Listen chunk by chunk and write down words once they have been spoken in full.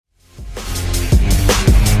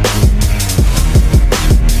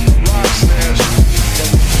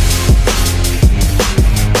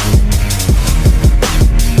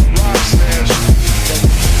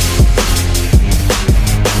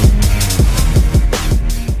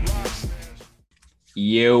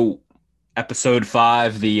You episode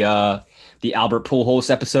 5, the Albert Pujols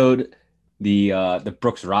episode, the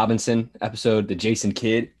Brooks Robinson episode, the Jason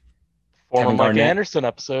Kidd, Former Kevin Mike Garnett Anderson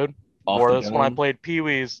episode. off Wore the this when I dome. played Pee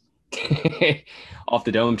Wee's. Off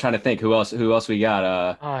the dome. I'm trying to think who else we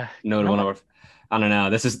got. You Notable know what? number. I don't know.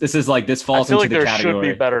 This is like this I falls feel into like the there should be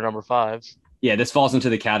category. better number fives. Yeah, this falls into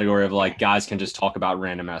the category of like guys can just talk about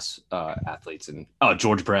random ass athletes and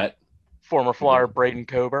George Brett, Former Flyer Braden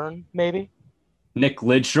Coburn, maybe. Nick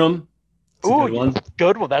Lidstrom. It's a Ooh, good one.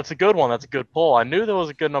 good one. That's a good one. That's a good pull. I knew there was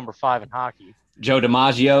a good number five in hockey. Joe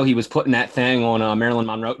DiMaggio, he was putting that thing on Marilyn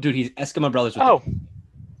Monroe. Dude, he's Eskimo Brothers with the Oh,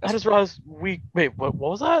 I just realized wait. What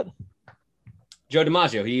was that? Joe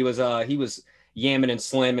DiMaggio. He was yamming and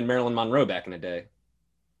slamming Marilyn Monroe back in the day.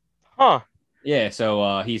 Huh? Yeah,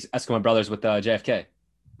 so he's Eskimo Brothers with JFK.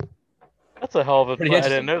 That's a hell of a. Pretty I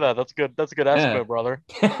didn't interesting. know that. That's good. That's a good Yeah. Eskimo brother.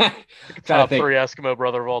 Trying to Top think. three Eskimo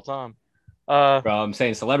brother of all time. Uh, Bro, I'm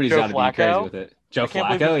saying celebrities Joe got to be crazy Flacco. with it. Joe I can't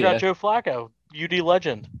believe we Flacco, forgot yeah. Joe Flacco. UD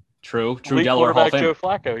legend. True Elite Delaware Hall of quarterback Joe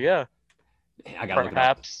Famer. Flacco. Yeah. Man, I gotta look it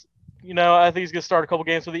up. Perhaps. I think he's gonna start a couple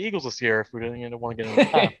games for the Eagles this year if we didn't want to get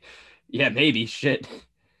into that. Yeah, maybe. Shit.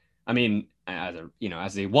 I mean,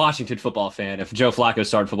 as a Washington football fan, if Joe Flacco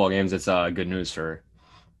started football games, it's good news for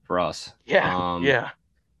us. Yeah, yeah.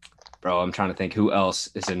 Bro, I'm trying to think who else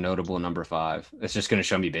is a notable number 5. It's just gonna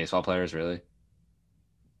show me baseball players, really.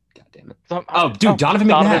 God damn it. Oh, dude, Donovan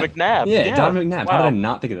McNabb. Donovan McNabb. Yeah, Donovan McNabb. How did I Wow.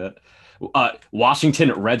 not think of that?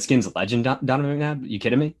 Washington Redskins legend Donovan McNabb. You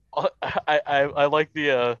kidding me? I like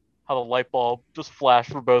the how the light bulb just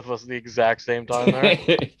flashed for both of us at the exact same time there.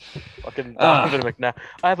 Fucking Donovan McNabb.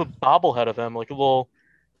 I have a bobblehead of him, like a little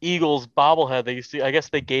Eagles bobblehead they used to. I guess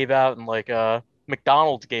they gave out and like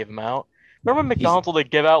McDonald's gave them out. Remember He's McDonald's? They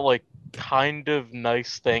give out like kind of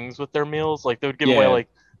nice things with their meals. Like they would give away yeah. like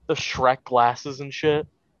the Shrek glasses and shit.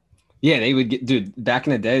 Yeah, they would get dude, back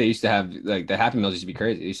in the day they used to have like the Happy Meals used to be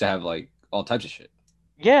crazy. They used to have like all types of shit.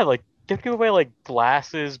 Yeah, like they'd give away like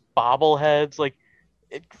glasses, bobbleheads, like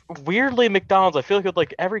weirdly McDonald's. I feel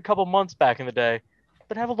like every couple months back in the day,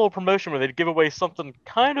 they'd have a little promotion where they'd give away something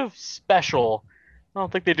kind of special. I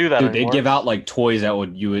don't think they do that Dude, they'd anymore. give out like toys that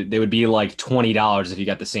they would be like $20 if you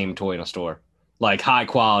got the same toy in a store. Like high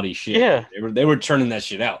quality shit. Yeah, They were turning that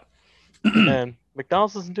shit out. and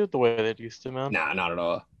McDonald's doesn't do it the way they used to, man. Nah, not at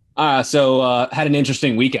all. So had an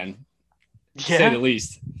interesting weekend, to say the Yeah.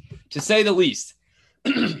 least. To say the least.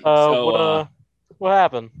 So What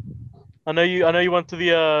happened? I know you went to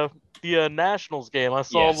the Nationals game. I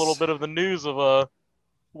saw a little yes. bit of the news of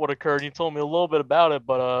what occurred. You told me a little bit about it,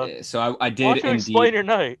 but So I why did don't you explain indeed. your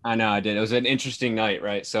night? I know I did. It was an interesting night,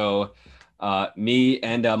 right? So me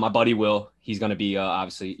and my buddy Will, he's gonna be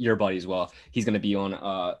obviously your buddy as well. He's gonna be on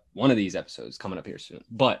one of these episodes coming up here soon.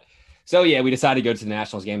 But so yeah, we decided to go to the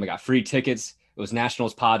Nationals game. We got free tickets. It was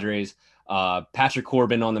Nationals Padres. Patrick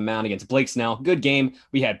Corbin on the mound against Blake Snell. Good game.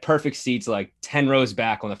 We had perfect seats, like 10 rows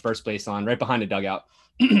back on the first base line, right behind the dugout,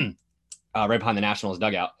 right behind the Nationals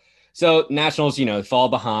dugout. So Nationals, fall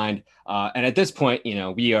behind. And at this point,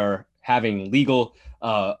 we are having legal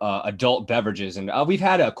adult beverages, and we've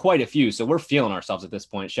had quite a few. So we're feeling ourselves at this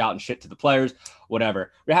point, shouting shit to the players,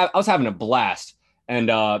 whatever. I was having a blast. And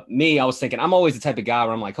I was thinking, I'm always the type of guy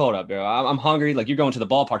where I'm like, hold up, bro, I'm hungry. Like, you're going to the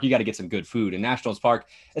ballpark, you got to get some good food. And Nationals Park,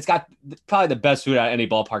 it's got probably the best food at any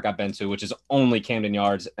ballpark I've been to, which is only Camden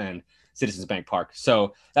Yards and Citizens Bank Park.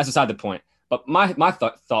 So that's beside the point. But my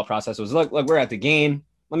thought process was, look, we're at the game.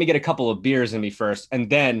 Let me get a couple of beers in me first, and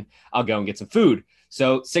then I'll go and get some food.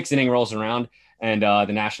 So 6th inning rolls around, and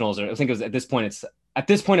the Nationals I think it was at this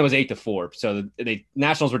point, it was 8-4. So the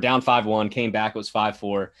Nationals were down 5-1, came back, it was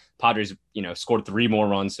 5-4. Padres, scored 3 more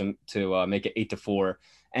runs to make it 8-4.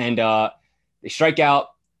 And they strike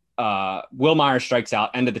out. Will Myers strikes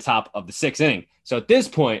out, end of the top of the 6th inning. So at this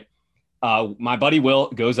point, my buddy Will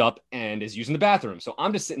goes up and is using the bathroom. So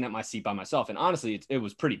I'm just sitting at my seat by myself. And honestly, it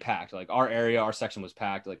was pretty packed. Like our section was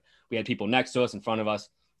packed. Like we had people next to us, in front of us,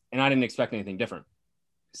 and I didn't expect anything different.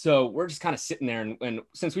 So we're just kind of sitting there. And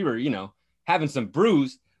since we were, having some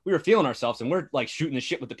brews, we were feeling ourselves, and we're like shooting the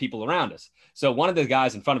shit with the people around us. So one of the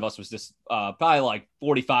guys in front of us was this probably like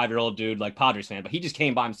 45-year-old dude, like Padres fan, but he just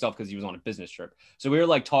came by himself because he was on a business trip. So we were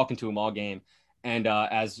like talking to him all game. And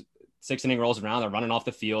as 6th inning rolls around, they're running off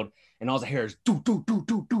the field, and all I hear is doop, doop, doop,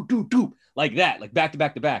 doop, doop, doop, doop, like that, like back to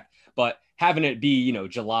back to back. But having it be,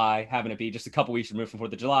 July, having it be just a couple weeks removed from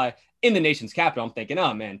 4th of July in the nation's capital, I'm thinking,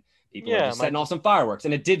 oh man, people are Yeah, just setting off some fireworks.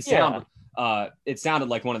 And it did yeah, sound it sounded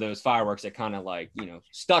like one of those fireworks that kind of like,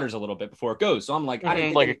 stutters a little bit before it goes. So I'm like, I didn't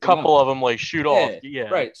think like a anything of couple it. of them like shoot off. Yeah, Yeah,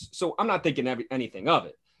 right. So I'm not thinking anything of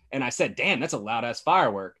it. And I said, damn, that's a loud ass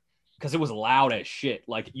firework, because it was loud as shit.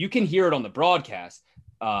 Like you can hear it on the broadcast,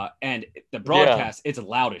 And the Yeah. broadcast, it's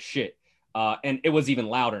loud as shit. And it was even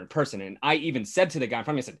louder in person. And I even said to the guy in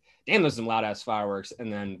front of me, I said, damn, those are some loud ass fireworks.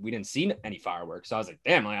 And then we didn't see any fireworks. So I was like,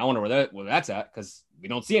 damn, I wonder where that's at, because we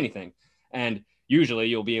don't see anything. And usually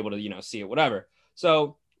you'll be able to, see it, whatever.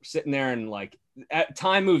 So sitting there, and like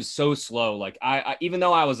time moves so slow. Like I even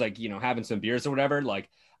though I was like, having some beers or whatever, like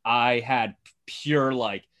I had pure,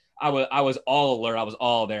 like I was all alert. I was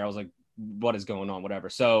all there. I was like, what is going on? Whatever.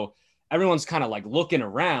 So everyone's kind of like looking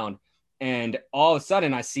around, and all of a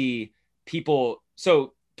sudden I see people.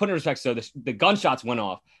 So put in respect, so the gunshots went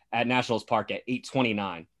off at Nationals Park at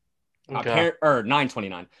 8:29. My Okay. parent, or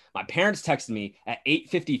 9:29. My parents texted me at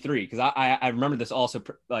 8:53, because I remember this also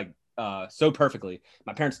like so perfectly.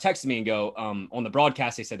 My parents texted me and go, on the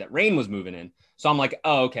broadcast they said that rain was moving in. So I'm like,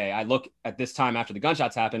 oh, okay. I look at this time after the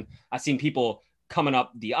gunshots happened. I seen people coming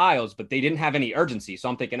up the aisles, but they didn't have any urgency. So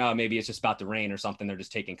I'm thinking, oh, maybe it's just about to rain or something. They're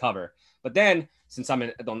just taking cover. But then, since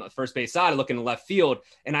I'm on the first base side, I look in the left field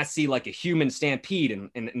and I see like a human stampede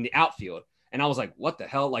in the outfield. And I was like, what the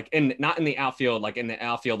hell? Like, not in the outfield, like in the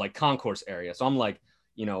outfield, like concourse area. So I'm like,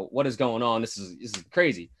 what is going on? This is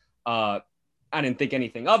crazy. I didn't think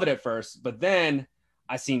anything of it at first, but then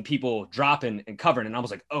I seen people dropping and covering, and I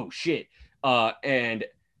was like, oh shit. And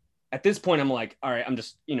at this point, I'm like, all right, I'm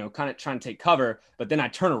just, kind of trying to take cover. But then I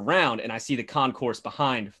turn around and I see the concourse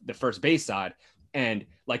behind the first base side. And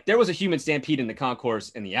like, there was a human stampede in the concourse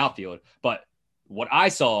in the outfield. But what I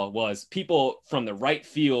saw was people from the right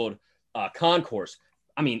field concourse.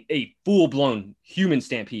 I mean, a full blown human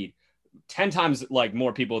stampede, 10 times like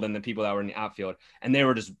more people than the people that were in the outfield. And they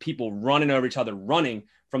were just people running over each other, running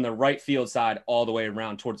from the right field side all the way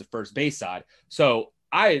around towards the first base side. So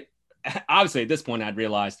I obviously at this point I'd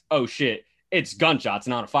realized, oh shit, it's gunshots,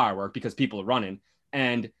 not a firework, because people are running.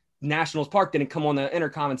 And Nationals Park didn't come on the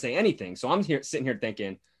intercom and say anything. So I'm sitting here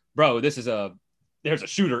thinking, bro, there's a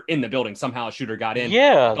shooter in the building. Somehow a shooter got in. I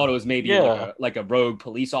Yeah. thought it was maybe Yeah. like a rogue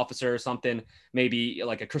police officer or something, maybe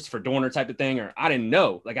like a Christopher Dorner type of thing, or I didn't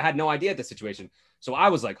know. Like I had no idea the situation. So I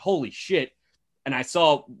was like, holy shit. And I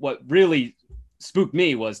saw what really spooked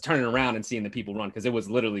me was turning around and seeing the people run, because it was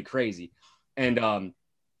literally crazy. And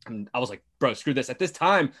I was like, bro, screw this. At this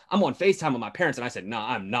time, I'm on FaceTime with my parents, and I said, no,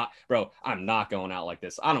 I'm not, bro. I'm not going out like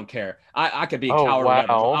this. I don't care. I could be a Oh coward or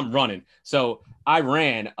whatever. wow. I'm running. So I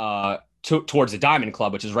ran towards the Diamond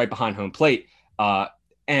Club, which is right behind home plate.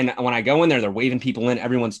 And when I go in there, they're waving people in.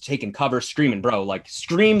 Everyone's taking cover, screaming, bro, like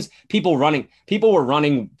screams, people running. People were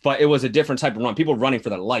running, but it was a different type of run. People were running for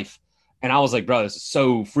their life. And I was like, bro, this is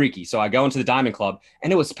so freaky. So I go into the Diamond Club,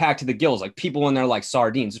 and it was packed to the gills, like people in there like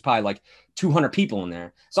sardines. There's probably like 200 people in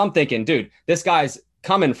there. So I'm thinking, dude, this guy's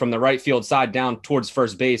coming from the right field side down towards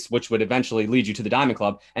first base, which would eventually lead you to the Diamond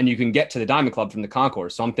Club, and you can get to the Diamond Club from the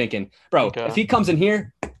concourse. So I'm thinking, bro, if Okay. he comes in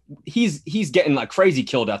here, he's getting like crazy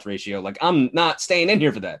kill death ratio. Like I'm not staying in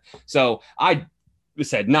here for that. So I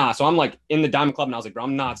said, nah. So I'm like in the Diamond Club, and I was like, bro,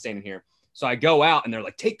 I'm not staying in here. So I go out, and they're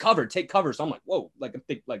like, take cover, take cover. So I'm like, whoa, like I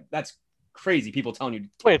think like that's crazy. People telling you to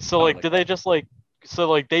take Wait, so cover like like did they that. just like so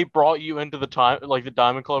like they brought you into the time like the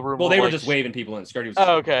Diamond Club room Well, where they were like just waving people in. Skirty was just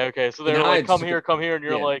oh, waving okay, people. okay. So So they then were I like, took it. come here, and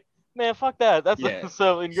you're Yeah, like, man, fuck that. That's yeah.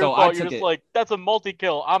 so in your So I thought, you're took just it. like, that's a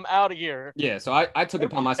multi-kill. I'm out of here. Yeah, so I took it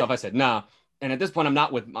upon Okay. myself. I said, nah. And at this point, I'm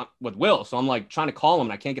not with Will. So I'm like trying to call him,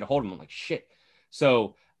 and I can't get a hold of him. I'm like, shit.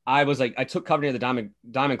 So I was like, I took cover near the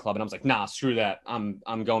Diamond Club, and I was like, nah, screw that. I'm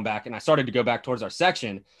going back. And I started to go back towards our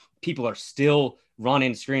section. People are still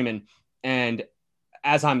running, screaming. And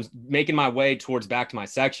as I'm making my way towards back to my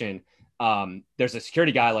section, there's a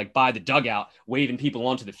security guy like by the dugout waving people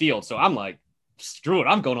onto the field. So I'm like, screw it,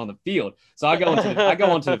 I'm going on the field. So I go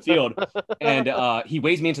onto the field, and he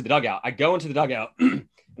waves me into the dugout. I go into the dugout and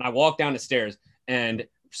I walk down the stairs, and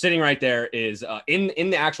sitting right there is in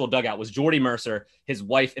the actual dugout was Jordy Mercer, his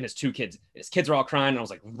wife, and his two kids. His kids are all crying, and I was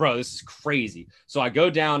like, bro, this is crazy. So I go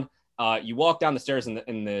down. You walk down the stairs in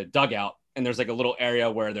the dugout, and there's like a little area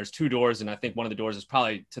where there's two doors, and I think one of the doors is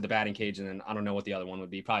probably to the batting cage, and then I don't know what the other one would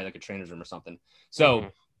be, probably like a trainer's room or something. So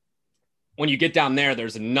Mhm. when you get down there,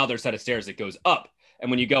 there's another set of stairs that goes up. And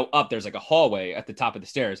when you go up, there's like a hallway at the top of the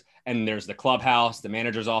stairs, and there's the clubhouse, the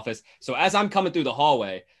manager's office. So as I'm coming through the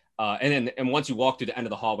hallway, and once you walk through the end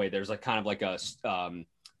of the hallway, there's like kind of like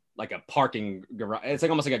a parking garage. It's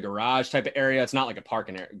like almost like a garage type of area. It's not like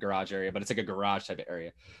a garage area, but it's like a garage type of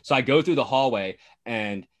area. So I go through the hallway,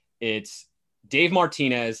 and it's Dave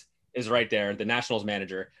Martinez is right there, the Nationals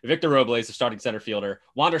manager, Victor Robles, the starting center fielder,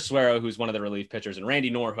 Wander Suero, who's one of the relief pitchers, and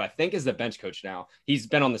Randy Knorr, who I think is the bench coach now. He's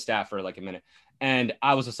been on the staff for like a minute. And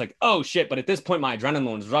I was just like, oh shit. But at this point, my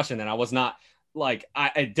adrenaline was rushing, and I was not like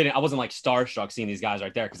I wasn't like starstruck seeing these guys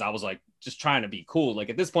right there because I was like just trying to be cool. Like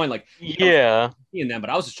at this point, like yeah, I was Yeah, seeing them, but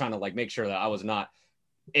I was just trying to like make sure that I was not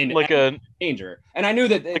in like any a danger. And I knew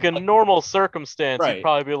that like a like normal circumstance, you'd right,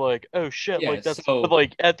 probably be like, "Oh shit!" yeah. Like that's. But So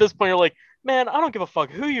like at this point, you're like, "Man, I don't give a fuck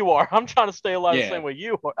who you are. I'm trying to stay alive the yeah, same way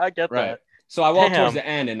you are." I get right. that. So I walked towards Damn. the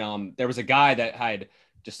end, and there was a guy that had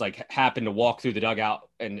just like happened to walk through the dugout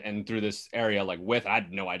and through this area like with I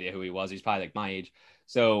had no idea who he was. He's probably like my age.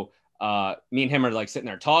 So me and him are like sitting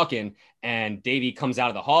there talking, and Davey comes out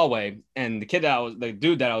of the hallway, and the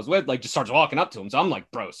dude that I was with, like just starts walking up to him. So I'm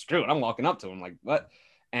like, bro, screw it. I'm walking up to him, like, what?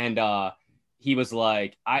 And he was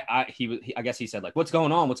like, I guess he said like, what's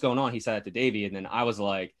going on? What's going on? He said it to Davey, and then I was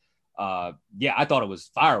like, yeah, I thought it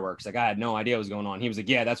was fireworks. Like I had no idea what was going on. He was like,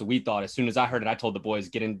 yeah, that's what we thought. As soon as I heard it, I told the boys,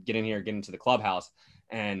 get in here, get into the clubhouse.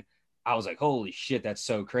 And I was like, holy shit, that's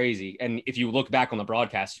so crazy. And if you look back on the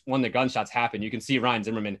broadcast, when the gunshots happened, you can see Ryan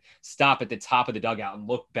Zimmerman stop at the top of the dugout and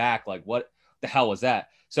look back like, what the hell was that?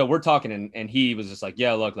 So we're talking, and he was just like,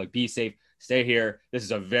 yeah, look, like be safe, stay here. This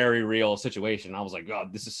is a very real situation. I was like,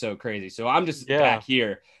 God, this is so crazy. So I'm just Yeah. back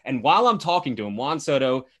here. And while I'm talking to him, Juan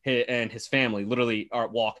Soto and his family literally are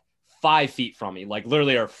walk 5 feet from me, like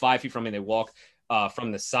literally are 5 feet from me. They walk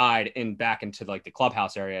from the side and back into like the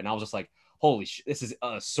clubhouse area. And I was just like, holy shit, this is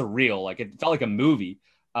surreal. Like it felt like a movie.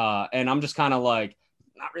 And I'm just kind of like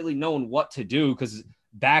not really knowing what to do because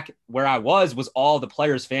back where I was all the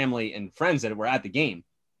players' family and friends that were at the game.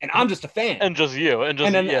 And I'm just a fan. And just you, and And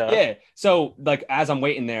just then yeah. yeah, so like as I'm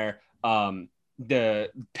waiting there, the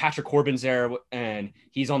Patrick Corbin's there and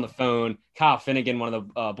he's on the phone. Kyle Finnegan, one of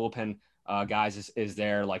the bullpen guys, is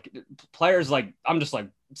there. Like players, like I'm just like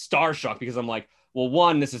starstruck because I'm like, well,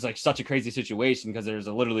 one, this is like such a crazy situation because there's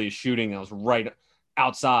literally a shooting that was right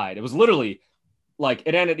outside. It was literally like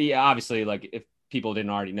it ended. Yeah, obviously, like if people didn't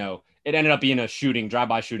already know, it ended up being a shooting,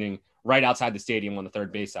 drive-by shooting right outside the stadium on the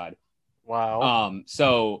third base side. Wow.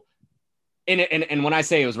 So and when I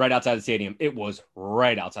say it was right outside the stadium, it was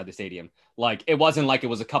right outside the stadium. Like it wasn't like it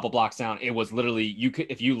was a couple blocks down. It was literally you could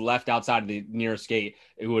if you left outside of the nearest gate,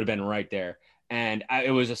 it would have been right there. And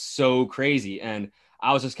it was just so crazy. And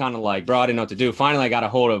I was just kind of like, bro, I didn't know what to do. Finally, I got a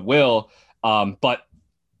hold of Will, but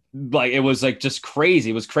like it was like just crazy.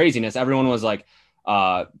 It was craziness. Everyone was like,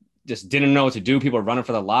 just didn't know what to do. People were running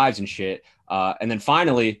for their lives and shit. And then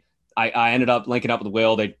finally, I ended up linking up with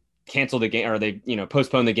Will. They canceled the game or they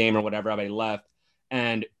postponed the game or whatever. Everybody left,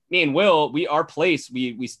 and me and Will, our place,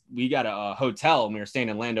 we got a hotel and we were staying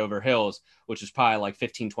in Landover Hills, which is probably like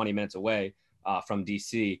 15-20 minutes away from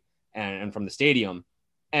DC and from the stadium.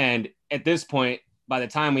 And at this point, by the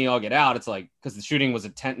time we all get out, it's like because the shooting was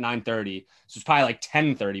at 9:30, so it's probably like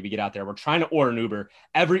 10:30 we get out there. We're trying to order an Uber.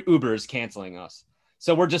 Every Uber is canceling us,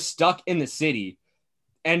 so we're just stuck in the city.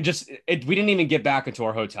 And we didn't even get back into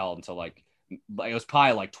our hotel until like it was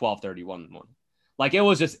probably like 12:30 one in the morning. Like it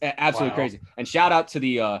was just absolutely Wow. crazy. And shout out to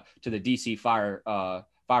the DC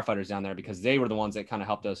firefighters down there because they were the ones that kind of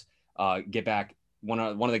helped us get back. One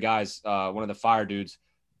of the guys, one of the fire dudes,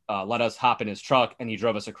 let us hop in his truck and he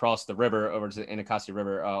drove us across the river over to the Anacostia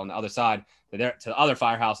River on the other side to the other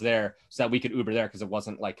firehouse there so that we could Uber there because it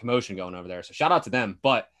wasn't like commotion going over there. So shout out to them.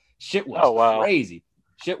 But shit was Oh wow. crazy.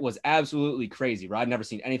 Shit was absolutely crazy. Bro. I'd never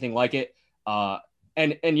seen anything like it.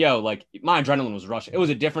 And yo, like my adrenaline was rushing. It was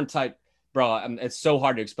a different type, bro. It's so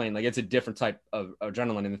hard to explain. Like it's a different type of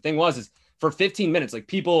adrenaline. And the thing is for 15 minutes, like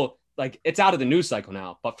people, like it's out of the news cycle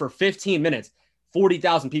now, but for 15 minutes,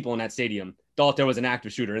 40,000 people in that stadium thought there was an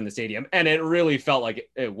active shooter in the stadium. And it really felt like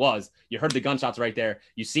it was. You heard the gunshots right there.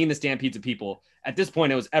 You seen the stampedes of people. At this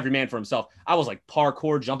point, it was every man for himself. I was like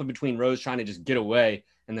parkour, jumping between rows, trying to just get away.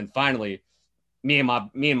 And then finally, me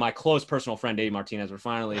and my close personal friend Dave Martinez were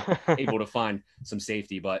finally able to find some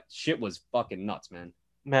safety, but shit was fucking nuts, man.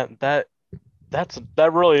 Man, that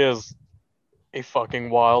really is a fucking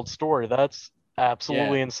wild story. That's Yeah,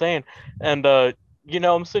 absolutely insane. And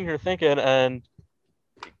I'm sitting here thinking, and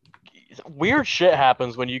weird shit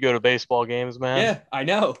happens when you go to baseball games, man. yeah, I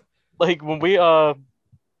know. Like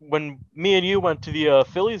when me and you went to the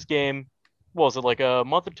Phillies game, what was it like a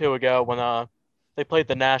month or two ago when they played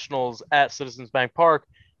the Nationals at Citizens Bank Park?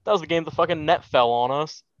 That was the game the fucking net fell on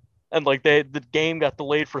us, and like the game got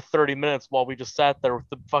delayed for 30 minutes while we just sat there with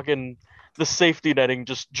the safety netting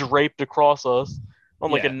just draped across us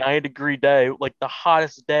on like a Yeah, 9-degree day, like the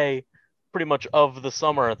hottest day pretty much of the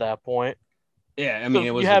summer at that point. yeah. I mean, So it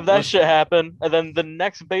you was have that shit blistering. happen, and then the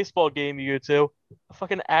next baseball game you go to, a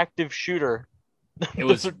fucking active shooter. It Those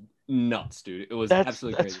was are nuts, dude. It was that's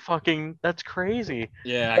absolutely that's crazy. fucking that's crazy.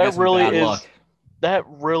 Yeah, I That guess I'm really bad luck. is that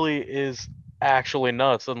really is actually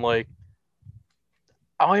nuts. And like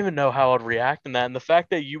I don't even know how I'd react in that. And the fact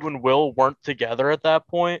that you and Will weren't together at that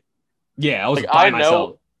point, Yeah, I was like by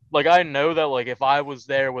myself. I know that like if I was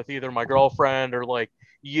there with either my girlfriend or like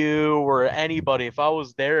you or anybody, if I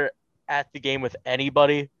was there at the game with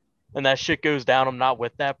anybody and that shit goes down, I'm not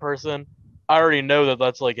with that person. I already know that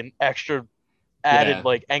that's like an extra added Yeah.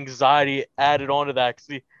 like anxiety added onto that.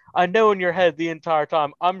 Cause I know in your head the entire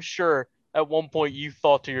time, I'm sure at one point you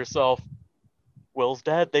thought to yourself, Will's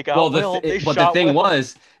dead. They Well, got Will. They what the shot thing Will.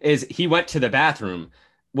 was is he went to the bathroom,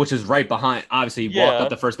 which is right behind. Obviously, he walked up Yeah.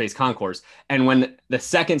 the first base concourse, and when the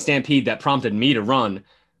second stampede that prompted me to run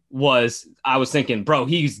was, I was thinking, bro,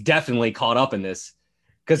 he's definitely caught up in this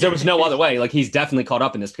because there was no other way. Like he's definitely caught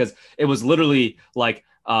up in this because it was literally like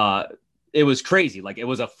it was crazy. Like it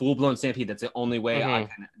was a full blown stampede. That's the only way I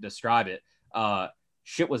Mm-hmm. can describe it.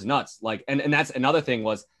 Shit was nuts. Like and that's another thing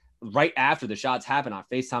was right after the shots happened, I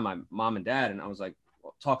FaceTime my mom and dad, and I was like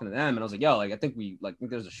talking to them, and I was like, yo, like I think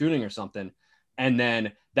there's a shooting or something. And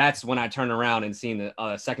then that's when I turned around and seen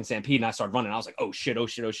the second stampede, and I started running. I was like, oh shit, oh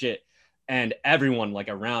shit, oh shit. And everyone like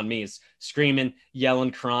around me is screaming,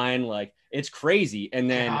 yelling, crying, like it's crazy. And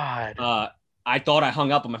then God. uh, I thought I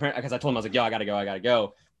hung up on my parent because I told him I was like, yo, I gotta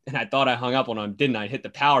go. And I thought I hung up on him, didn't I? Hit the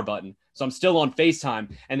power button. So I'm still on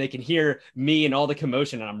FaceTime, and they can hear me and all the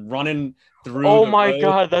commotion, and I'm running through Oh the my road.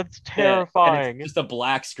 God, that's Yeah, and it's terrifying. just a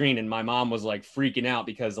black screen, and my mom was like freaking out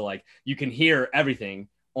because like you can hear everything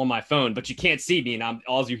on my phone, but you can't see me, and I'm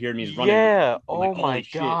all you hear me is running. Yeah. I'm like, Oh my holy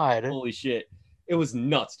shit, God. holy shit! It was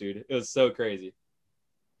nuts, dude. It was so crazy.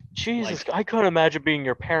 Jesus, Like I couldn't imagine being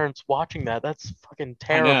your parents watching that. That's fucking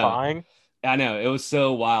I know, terrifying. I know, it was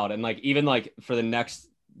so wild, and like even like for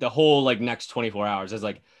the whole like next 24 hours is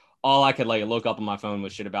like all I could like look up on my phone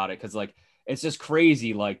was shit about it because like it's just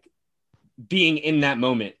crazy like being in that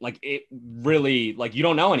moment, like it really, like you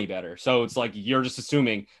don't know any better. So it's like you're just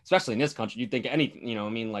assuming, especially in this country, you think anything, I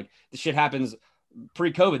mean, like the shit happens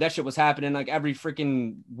pre-COVID. That shit was happening like every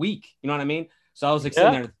freaking week. You know what I mean? So I was like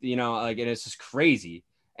sitting Yeah. there, like, and it's just crazy.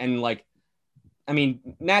 And like, I mean,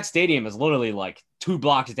 Nat Stadium is literally like 2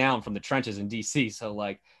 blocks down from the trenches in DC. So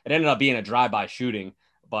like, it ended up being a drive-by shooting,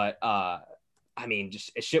 but I mean,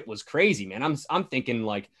 just shit was crazy, man. I'm thinking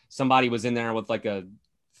like somebody was in there with like a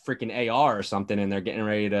freaking AR or something, and they're getting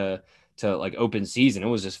ready to like open season. It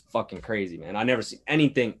was just fucking crazy, man. I never seen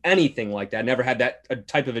anything like that. I never had that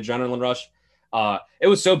type of adrenaline rush. It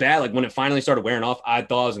was so bad. Like when it finally started wearing off, I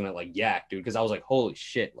thought I was gonna like yak, dude, because I was like, holy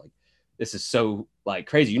shit, like this is so like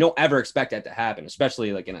crazy. You don't ever expect that to happen,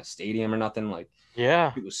 especially like in a stadium or nothing. Like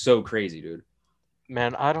Yeah. it was so crazy, dude.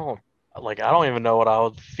 Man, I don't even know what I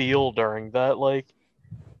would feel during that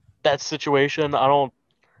that situation. I don't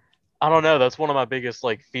know. That's one of my biggest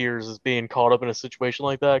like fears is being caught up in a situation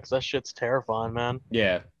like that because that shit's terrifying, man.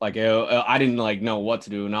 Yeah, like I didn't like know what to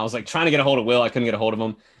do, and I was like trying to get a hold of Will. I couldn't get a hold of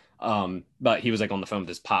him, but he was like on the phone with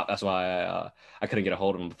his pop. That's why I couldn't get a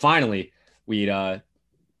hold of him. But finally, we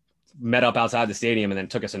met up outside the stadium, and then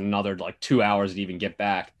it took us another like 2 hours to even get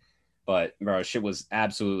back. But bro, shit was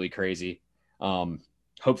absolutely crazy. Um,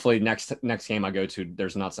 Hopefully next game I go to,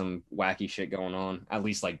 there's not some wacky shit going on, at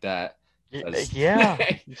least like that. Because Yeah.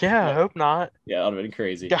 Yeah, I hope not. yeah, that would have been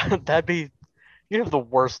crazy. God, you'd have the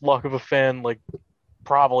worst luck of a fan like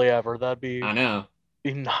probably ever. I know.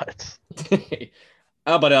 Be nuts.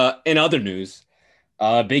 But in other news,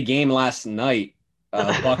 big game last night.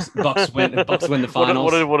 Bucks win the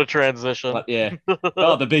finals. What a transition. But yeah,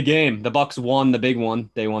 oh the big game. The Bucks won the big one.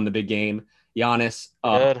 They won the big game. Giannis,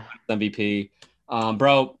 Good. MVP.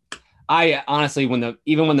 Bro, I honestly when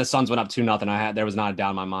the Suns went up 2-0, there was not a doubt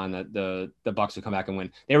in my mind that the Bucks would come back and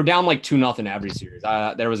win. They were down like 2-0 every series.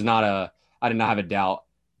 I did not have a doubt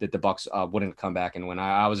that the Bucks wouldn't come back and win.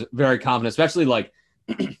 I was very confident, especially like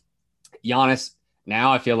Giannis.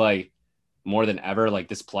 Now I feel like more than ever, like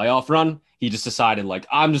this playoff run, he just decided like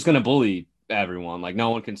I'm just gonna bully everyone. Like no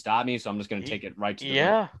one can stop me, so I'm just gonna take it right to the rim.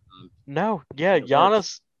 Yeah. No. Yeah. It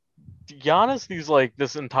worked. Giannis, these like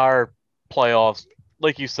this entire playoffs,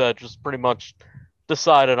 like you said, just pretty much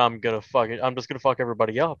decided I'm just gonna fuck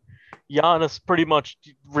everybody up. Giannis pretty much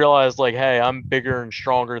realized like, hey, I'm bigger and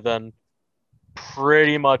stronger than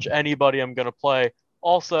pretty much anybody I'm gonna play.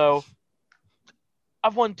 Also,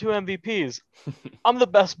 I've won 2 MVPs. I'm the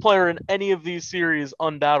best player in any of these series,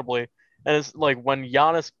 undoubtedly. And it's like when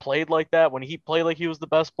Giannis played like that, when he played like he was the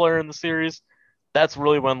best player in the series, that's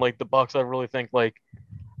really when like the Bucks, I really think like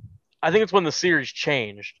I think it's when the series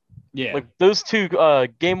changed. Yeah, Like those two,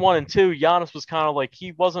 game 1 and 2, Giannis was kind of like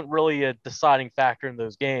he wasn't really a deciding factor in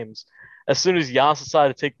those games. As soon as Giannis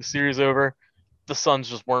decided to take the series over, the Suns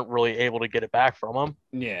just weren't really able to get it back from him.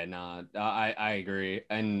 yeah, nah, I agree,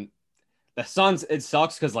 and the Suns, it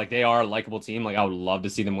sucks because like they are a likable team. Like I would love to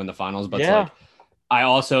see them win the finals, but it's Yeah, like I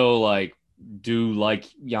also like do like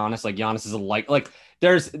Giannis. Like Giannis is a like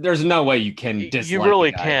there's no way you can you dislike the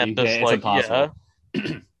really guy. can't It's dislike. Yeah,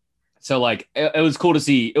 impossible. So like it was cool to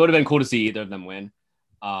see. It would have been cool to see either of them win.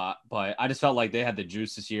 But I just felt like they had the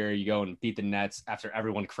juice this year. You go and beat the Nets after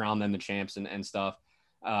everyone crowned them the champs and stuff.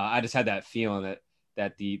 I just had that feeling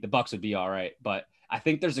that the Bucks would be all right. But I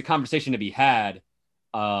think there's a conversation to be had.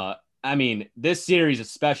 I mean, this series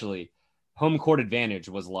especially, home court advantage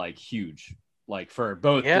was like huge, like for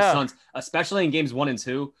both the yeah, Suns, especially in games 1 and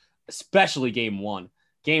 2, especially game one.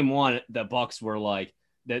 Game one, the Bucks were like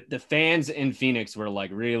the fans in Phoenix were like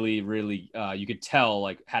really you could tell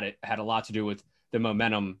like had a lot to do with the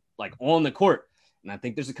momentum like on the court. And I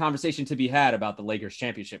think there's a conversation to be had about the Lakers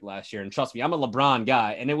championship last year. And trust me, I'm a LeBron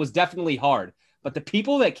guy, and it was definitely hard. But the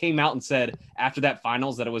people that came out and said after that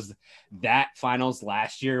finals that it was that finals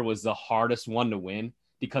last year was the hardest one to win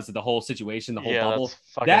because of the whole situation, the whole yeah. That's bubble,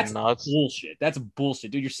 fucking that's nuts, bullshit. That's bullshit,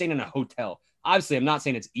 dude. You're staying in a hotel. Obviously, I'm not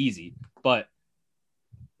saying it's easy, but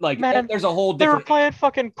like man. there's a whole They were different playing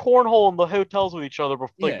fucking cornhole in the hotels with each other,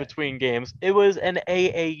 like yeah, between games. It was an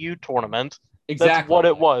AAU tournament. That's what exactly.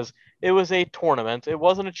 it was. It was a tournament. It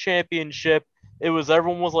wasn't a championship. It was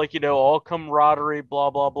everyone was like, all camaraderie, blah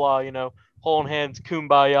blah blah. Holding hands,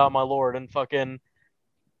 kumbaya, my lord, and fucking.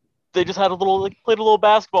 They just had a little like played a little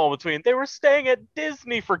basketball in between. They were staying at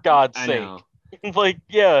Disney for God's I sake. know. Like,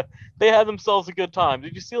 yeah, they had themselves a good time.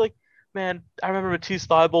 Did you see like, man? I remember Matisse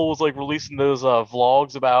Thybulle was like releasing those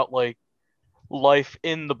vlogs about like life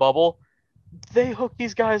in the bubble. They hooked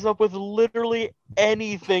these guys up with literally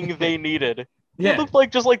anything they needed. It Yeah. looked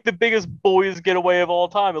like just like the biggest boys getaway of all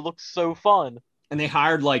time. It looked so fun. And they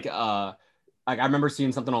hired like I remember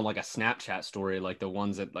seeing something on like a Snapchat story, like the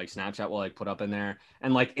ones that like Snapchat will like put up in there.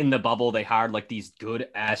 And like in the bubble, they hired like these good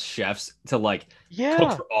ass chefs to like cook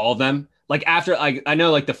Yeah. for all of them. Like after I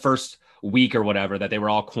know like the first week or whatever that they were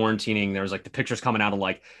all quarantining, there was like the pictures coming out of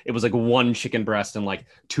like it was like one chicken breast and like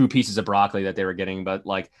two pieces of broccoli that they were getting. But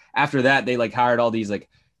like after that, they like hired all these like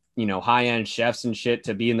high end chefs and shit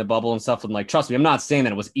to be in the bubble and stuff. And like, trust me, I'm not saying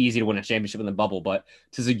that it was easy to win a championship in the bubble, but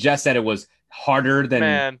to suggest that it was harder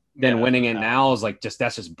Man, than yeah, winning it no. now is like just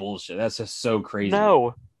that's just bullshit. That's just so crazy to me.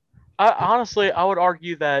 No. I would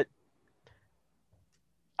argue that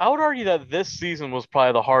this season was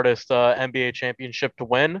probably the hardest NBA championship to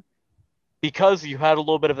win because you had a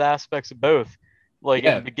little bit of aspects of both. Like in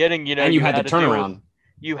the Yeah, beginning, and you you had the had to deal with turnaround.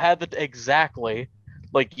 you had the exactly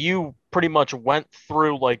like you pretty much went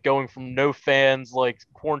through like going from no fans, like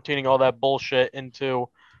quarantining all that bullshit into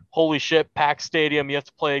holy shit, packed stadium. You have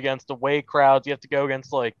to play against away crowds. You have to go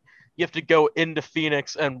against like you have to go into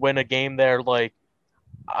Phoenix and win a game there. Like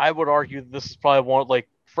I would argue this is probably one like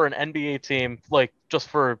for an NBA team, like just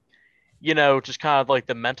for just kind of like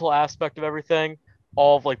the mental aspect of everything,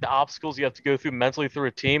 all of like the obstacles you have to go through mentally through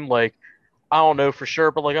a team. Like I don't know for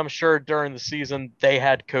sure, but like I'm sure during the season they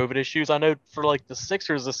had COVID issues. I know for like the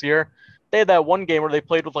Sixers this year, they had that one game where they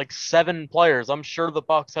played with like 7 players. I'm sure the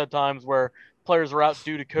Bucks had times where players were out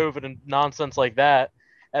due to COVID and nonsense like that.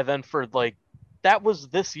 And then for like that was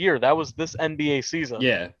this year, that was this NBA season.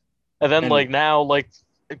 Yeah, And then and like now like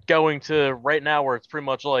going to right now where it's pretty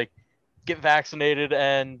much like get vaccinated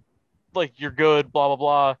and like you're good, blah blah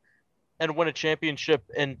blah, and win a championship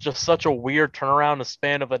in just such a weird turnaround, a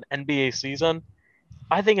span of an NBA season.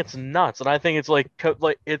 I think it's nuts, and I think it's like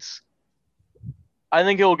it's. I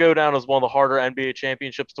think it'll go down as one of the harder NBA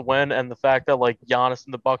championships to win, and the fact that like Giannis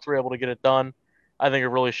and the Bucks were able to get it done, I think it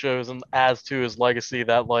really shows and adds to his legacy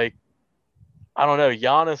that like I don't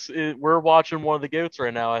know, we're watching one of the goats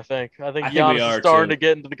right now. I think I think we Giannis is are starting too. to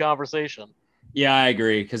get into the conversation. Yeah, I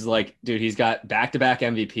agree because like, dude, he's got back-to-back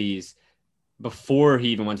MVPs before he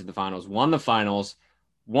even went to the finals. Won the finals,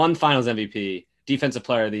 won Finals MVP, Defensive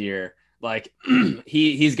Player of the Year. Like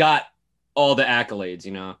he's got all the accolades,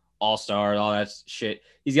 All Star, all that shit.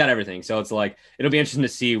 He's got everything. So it's like it'll be interesting to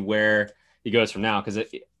see where he goes from now. Because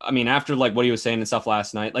I mean, after like what he was saying and stuff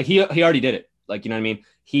last night, like he already did it. Like you know what I mean?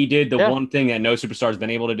 He did the Yeah, one thing that no superstar has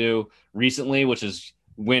been able to do recently, which is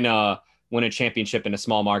win a championship in a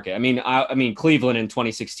small market. I mean Cleveland in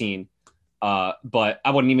 2016. But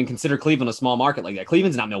I wouldn't even consider Cleveland a small market like that.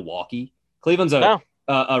 Cleveland's not Milwaukee. Cleveland's no,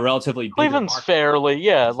 a relatively bigger Cleveland's market. fairly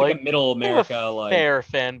yeah, It's like a like middle they have America, a like fair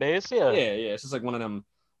fan base. Yeah, yeah. It's just like one of them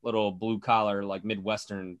little blue collar, like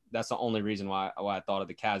Midwestern. That's the only reason why I thought of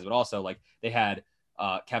the Cavs. But also like they had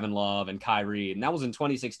Kevin Love and Kyrie, and that was in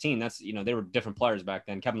 2016. That's they were different players back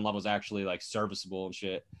then. Kevin Love was actually like serviceable and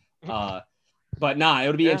shit. But nah, it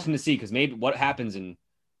would be yeah. interesting to see because maybe what happens in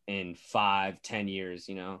in 5-10 years,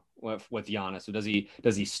 with Giannis. So does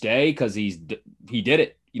he stay because he did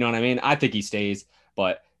it? You know what I mean? I think he stays,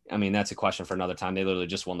 but I mean that's a question for another time. They literally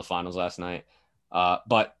just won the finals last night.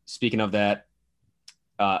 But speaking of that,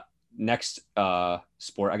 uh, next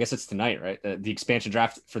sport, I guess it's tonight, right? The expansion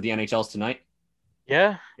draft for the NHL's tonight.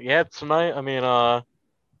 Yeah, tonight. I mean,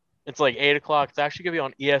 it's like 8 o'clock. It's actually gonna be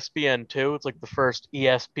on ESPN too. It's like the first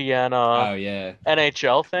ESPN Oh yeah,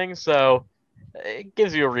 NHL thing, so it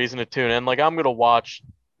gives you a reason to tune in. Like I'm gonna watch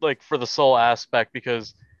like for the sole aspect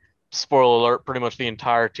because spoiler alert, pretty much the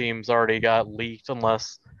entire team's already got leaked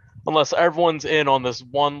unless everyone's in on this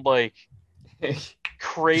one like just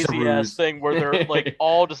a crazy ass ruse. thing where they're like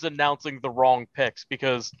all just announcing the wrong picks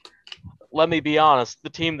because let me be honest, the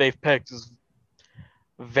team they've picked is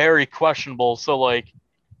very questionable. So like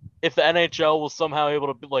if the NHL was somehow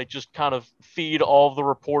able to like just kind of feed all of the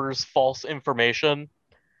reporters false information,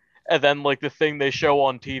 and then like the thing they show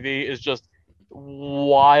on TV is just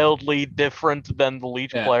wildly different than the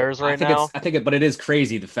leaked Yeah, players I right think it's now. I think it, but it is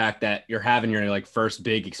crazy the fact that you're having your like first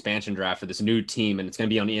big expansion draft for this new team, and it's going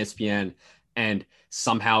to be on ESPN, and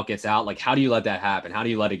somehow it gets out. Like, how do you let that happen? How do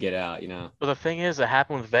you let it get out? But the thing is, it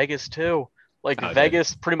happened with Vegas too. Like Oh, did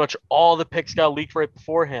Vegas, pretty much all the picks got leaked right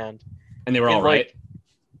beforehand. and they were all And right. like,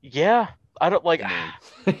 yeah, I don't like. Damn.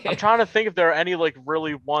 I'm trying to think if there are any like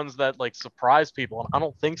really ones that like surprise people, and I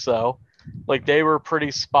don't think so. Like they were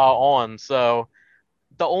pretty spot on. So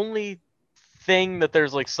the only thing that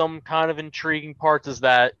there's like some kind of intriguing parts is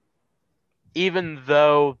that even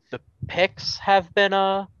though the picks have been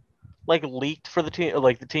like leaked for the team,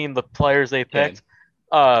 like the team, the players they Yeah, picked,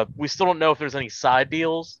 we still don't know if there's any side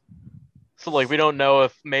deals. So like we don't know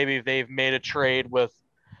if maybe they've made a trade with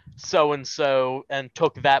so and so and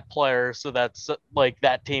took that player so that's like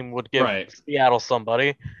that team would give right. Seattle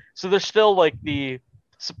somebody. So there's still like the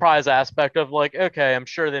surprise aspect of like okay, I'm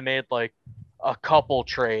sure they made like a couple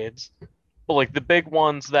trades, but like the big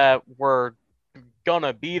ones that were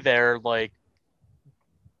gonna be there, like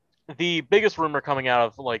the biggest rumor coming out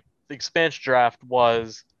of like the expansion draft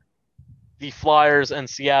was the Flyers and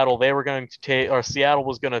Seattle. They were going to take, or Seattle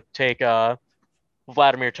was going to take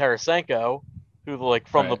Vladimir Tarasenko, who like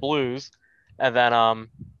from the Right. Blues, and then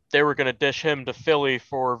they were going to dish him to Philly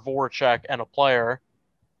for Voracek and a player,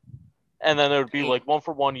 and then it would be like one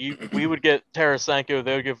for one. We would get Tarasenko,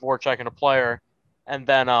 they would give Voracek and a player, and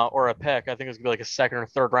then or a pick. I think it was gonna be like a second or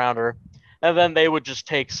third rounder, and then they would just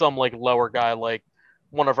take some like lower guy, like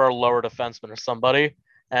one of our lower defensemen or somebody,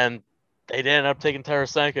 and they did end up taking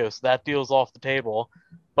Tarasenko, so that deal's off the table.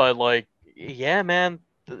 But like, yeah, man,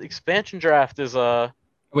 the expansion draft is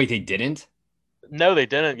Wait, they didn't? no, they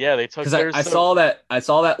didn't. Yeah, they took Because I, there's I so saw that I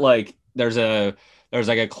saw that like there's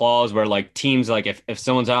like a clause where like teams like if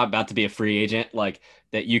someone's about to be a free agent like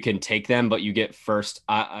that you can take them but you get first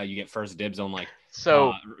dibs on like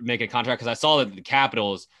so make a contract because I saw that the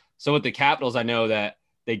Capitals, so with the Capitals I know that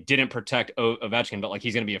they didn't protect Ovechkin but like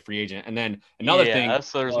he's gonna be a free agent, and then another thing yeah,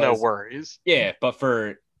 so there's no was worries. yeah, but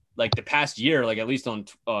for like the past year, like at least on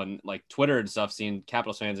like Twitter and stuff, seeing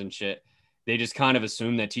Capitals fans and shit, they just kind of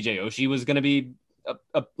assumed that TJ Oshie was going to be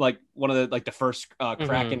like one of the like the first Mm-hmm.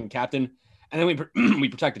 Kraken captain, and then we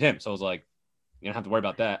protected him, so I was like, you don't have to worry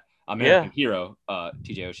about that. American Yeah, hero,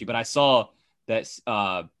 TJ Oshie. But I saw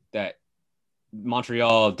that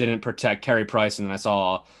Montreal didn't protect Carey Price, and then I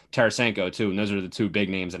saw Tarasenko too, and those are the two big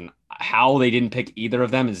names, and how they didn't pick either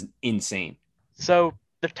of them is insane. so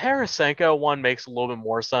the Tarasenko one makes a little bit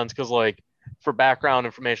more sense because, like, for background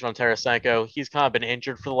information on Tarasenko, he's kind of been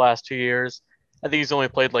injured for the last 2 years. I think he's only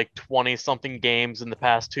played like 20 something games in the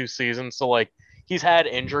past 2 seasons. So, like, he's had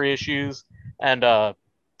injury issues. And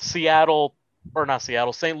Seattle, or not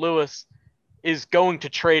Seattle, St. Louis is going to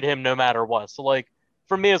trade him no matter what. So, like,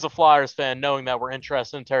 for me as a Flyers fan, knowing that we're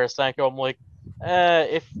interested in Tarasenko, I'm like,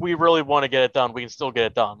 if we really want to get it done, we can still get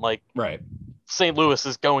it done. Like, Right. St. Louis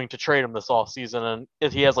is going to trade him this offseason, and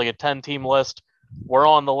if he has like a 10-team list, we're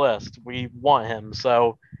on the list. We want him.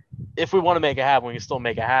 So if we want to make it happen, we can still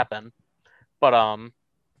make it happen. But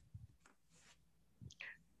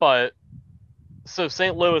but so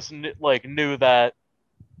St. Louis like knew that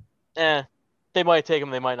they might take him,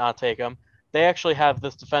 they might not take him. They actually have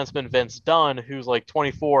this defenseman Vince Dunn who's like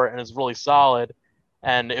 24 and is really solid.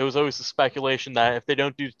 And it was always the speculation that if they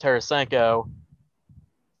don't do Tarasenko,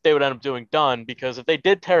 they would end up doing Dunn because if they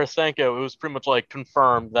did Tarasenko, it was pretty much like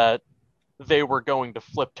confirmed that they were going to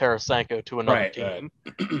flip Tarasenko to another Right, right.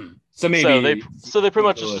 team. So So they maybe so they pretty St.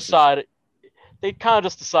 much just Louis is decided they kind of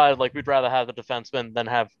just decided like we'd rather have the defenseman than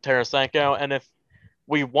have Tarasenko, and if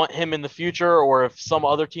we want him in the future or if some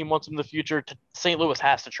other team wants him in the future, St. Louis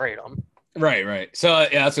has to trade him. right, right. So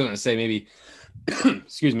yeah, that's what I'm gonna say. Maybe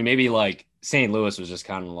excuse me, maybe like St. Louis was just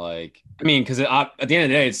kind of like, I mean, because at the end of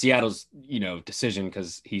the day, it's Seattle's, decision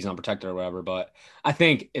because he's unprotected or whatever. But I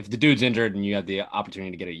think if the dude's injured and you have the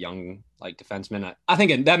opportunity to get a young like defenseman, I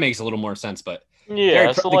think that makes a little more sense. But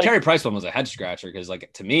Yeah, so the like Carey Price one was a head scratcher because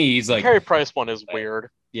like to me, he's the like, Carey Price one is weird.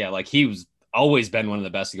 yeah, like he was always been one of the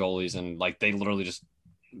best goalies, and like they literally just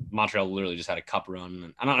Montreal literally just had a cup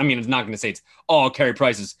run. I mean, it's not going to say it's all Carey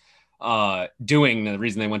Price's doing the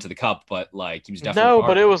reason they went to the cup, but like he was definitely No, part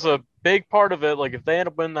but of it it. was a big part of it. Like if they end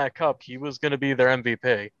up winning that cup, he was going to be their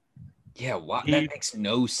MVP. Yeah, wow, that He makes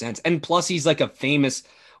no sense. And plus, he's like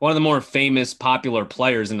one of the more famous, popular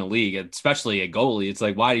players in the league, especially a goalie. It's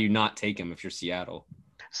like, why do you not take him if you're Seattle?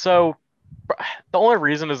 so the only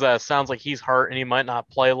reason is that it sounds like he's hurt and he might not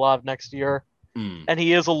play a lot next year, Mm. and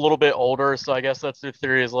he is a little bit older. So I guess that's the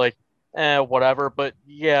theory is like, whatever. But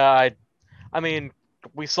yeah, I mean,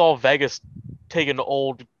 we saw Vegas take an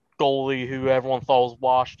old goalie who everyone thought was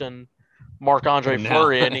washed and Marc Put Andre him now.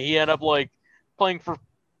 Fleury, and he ended up like playing for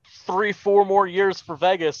 3, 4 more years for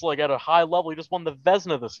Vegas, like at a high level. He just won the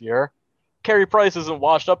Vezina this year. Carey Price isn't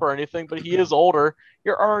washed up or anything, but he is older.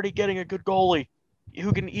 You're already getting a good goalie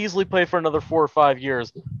who can easily play for another 4 or 5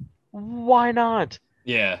 years. Why not?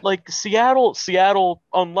 Yeah. Like Seattle,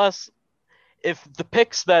 unless if the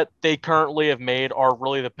picks that they currently have made are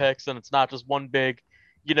really the picks and it's not just one big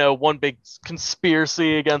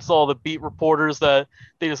conspiracy against all the beat reporters that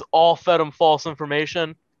they just all fed them false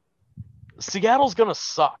information, Seattle's gonna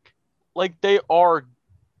suck. Like they are And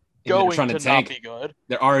they're going trying to to not tank. be good.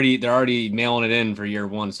 They're already mailing it in for year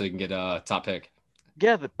one so they can get a top pick.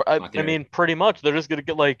 Yeah, My I theory. mean, pretty much they're just gonna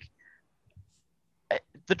get like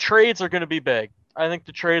the trades are gonna be big. I think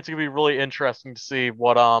the trades are gonna be really interesting to see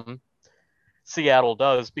what Seattle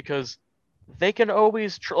does because they can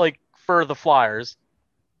always like for the Flyers.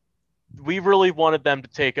 We really wanted them to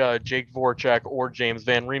take Jake Voracek or James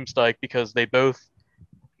Van Riemsdyk because they both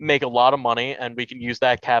make a lot of money, and we can use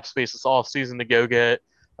that cap space this offseason to go get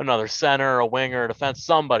another center, a winger, a defense,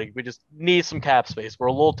 somebody. We just need some cap space. We're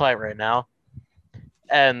a little tight right now.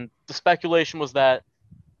 And the speculation was that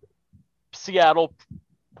Seattle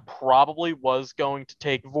probably was going to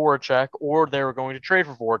take Voracek or they were going to trade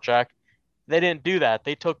for Voracek. They didn't do that.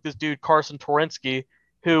 They took this dude Carson Torinsky,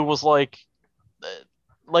 who was like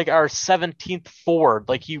our 17th forward.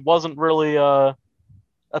 Like he wasn't really a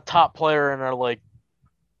top player in our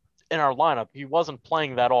lineup. He wasn't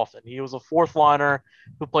playing that often. He was a fourth liner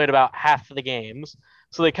who played about half of the games.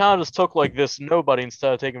 So they kind of just took like this nobody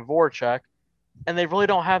instead of taking Voracek. And they really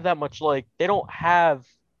don't have that much they don't have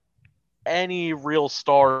any real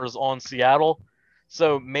stars on Seattle.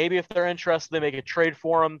 So maybe if they're interested, they make a trade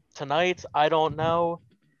for him tonight. I don't know.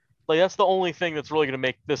 Like that's the only thing that's really going to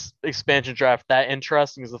make this expansion draft that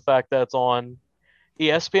interesting is the fact that it's on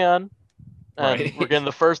ESPN and we're Right. getting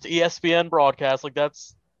the first ESPN broadcast. Like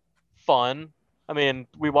that's fun. I mean,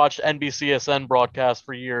 we watched NBCSN broadcasts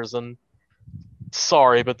for years, and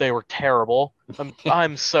sorry, but they were terrible.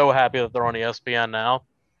 I'm so happy that they're on ESPN now,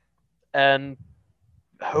 and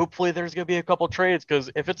hopefully there's gonna be a couple trades because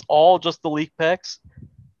if it's all just the league picks,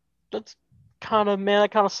 that's that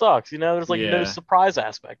kind of sucks. There's like no Yeah. surprise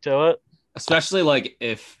aspect to it. Especially like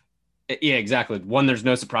if yeah, exactly. One, there's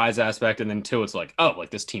no surprise aspect, and then two, it's like, oh, like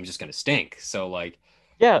this team's just gonna stink. So like,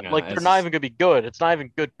 Yeah, like they're it's not just even gonna be good. It's not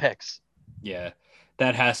even good picks. yeah,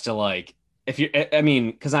 that has to like if you I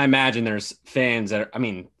mean, because I imagine there's fans that are, I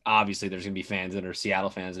mean, obviously there's gonna be fans that are Seattle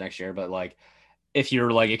fans next year, but like if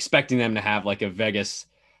you're like expecting them to have like a Vegas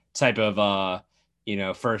type of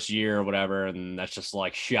first year or whatever, and that's just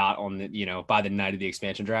like shot on the by the night of the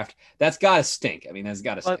expansion draft, that's gotta stink. I mean, that's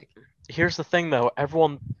gotta But stink. here's the thing, though.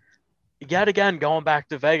 Everyone, yet again, going back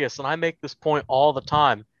to Vegas, and I make this point all the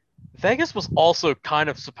time. Vegas was also kind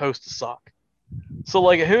of supposed to suck. So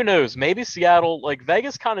like who knows? Maybe Seattle like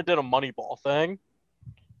Vegas kind of did a Moneyball thing.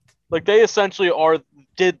 Like they essentially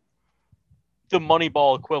did the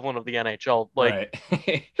Moneyball equivalent of the NHL. Like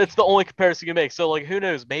Right. it's the only comparison you can make. So like who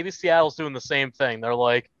knows? Maybe Seattle's doing the same thing. They're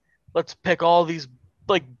like, let's pick all these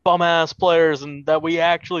like bum ass players and that we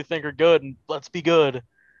actually think are good and let's be good.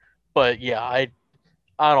 But yeah, I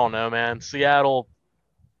don't know, man. Seattle,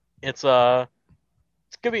 it's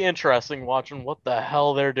it's gonna be interesting watching what the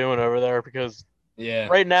hell they're doing over there because Yeah.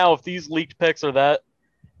 right now if these leaked picks are that,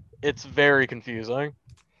 it's very confusing.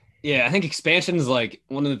 Yeah, I think expansion is like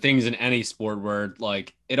one of the things in any sport where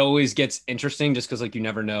like it always gets interesting just because like you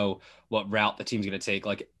never know what route the team's gonna take.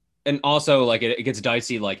 Like, and also like it gets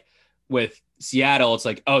dicey. Like with Seattle, it's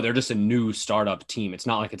like, oh, they're just a new startup team. It's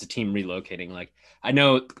not like it's a team relocating. Like I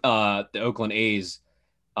know the Oakland A's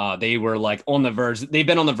They were like on the verge. They've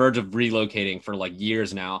been on the verge of relocating for like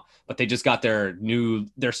years now, but they just got their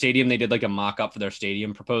stadium. They did like a mock up for their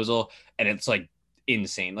stadium proposal, and it's like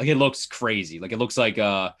insane. Like it looks crazy. Like it looks like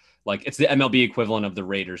it's the MLB equivalent of the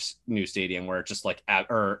Raiders new stadium, where it's just like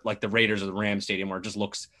or like the Raiders or the Rams stadium, where it just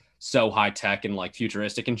looks so high tech and like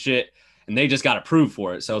futuristic and shit. And they just got approved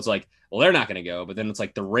for it, so it's like, well, they're not going to go. But then it's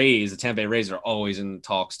like the Tampa Bay Rays are always in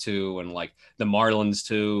talks too, and like the Marlins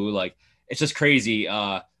too. Like it's just crazy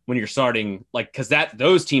when you're starting, like, because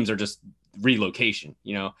those teams are just relocation.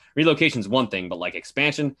 Relocation is one thing, but like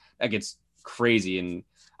expansion, that gets crazy. And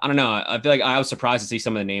I don't know. I feel like I was surprised to see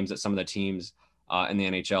some of the names that some of the teams in the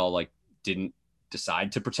NHL like didn't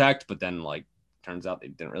decide to protect, but then like turns out they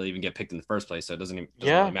didn't really even get picked in the first place, so it doesn't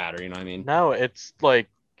really matter. You know what I mean? No, it's like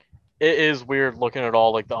it is weird looking at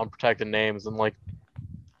all like the unprotected names and like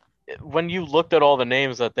when you looked at all the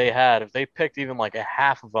names that they had, if they picked even like a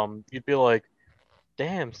half of them, you'd be like,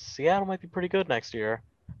 damn, Seattle might be pretty good next year.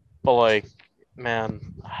 But like,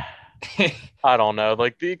 man, I don't know.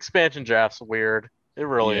 Like the expansion draft's weird. It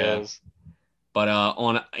really Yeah. is.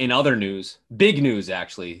 But in other news, big news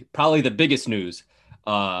actually, probably the biggest news,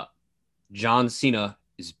 uh, John Cena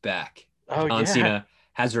is back. Oh John yeah. Cena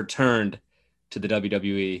has returned to the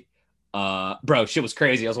WWE. Bro, shit was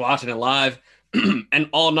crazy. I was watching it live, and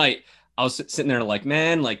all night I was sitting there like,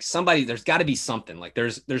 man, like somebody, there's got to be something. Like,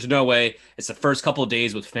 there's no way. It's the first couple of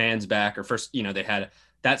days with fans back, or first, they had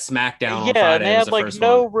that SmackDown on Yeah, and they Friday was had the like first one,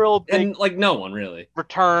 no real big and like no one really.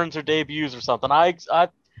 returns or debuts or something. I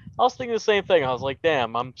was thinking the same thing. I was like,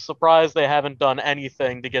 damn, I'm surprised they haven't done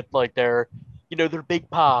anything to get like their big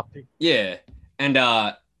pop. Yeah, and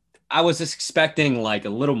I was just expecting like a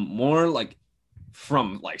little more like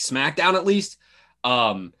from like SmackDown at least.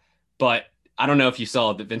 But I don't know if you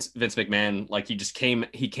saw that Vince McMahon, like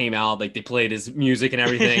he came out, like they played his music and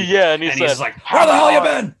everything, Yeah, and he and said, he's like, "Where the hell you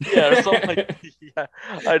been?" yeah, or something like yeah,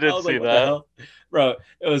 I I did was see like, "What the that. hell, bro?"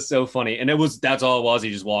 It was so funny, and that's all it was.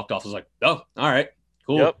 He just walked off. I was like, "Oh, all right, Yep.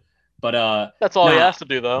 cool." But That's all he nah, has to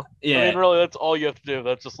do though. I mean, yeah, really that's all you have to do.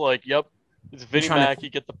 That's just like, yep, it's I'm Vinnie trying to. Mac, you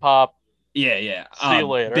get the pop, Yeah, yeah. see you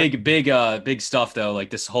later. Big stuff though. Like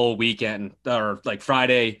this whole weekend, or like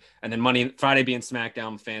Friday, and then Friday being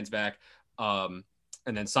SmackDown, fans back, and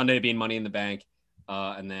then Sunday being Money in the Bank,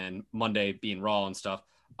 and then Monday being Raw and stuff.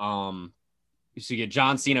 So you get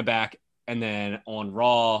John Cena back, and then on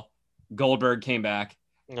Raw, Goldberg came back.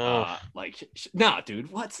 No. Nah, dude,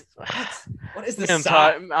 what is this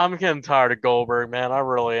sign? I'm getting tired of Goldberg, man. I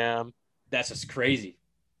really am. That's just crazy.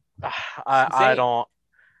 It's I insane. don't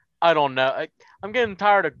I don't know. I'm getting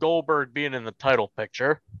tired of Goldberg being in the title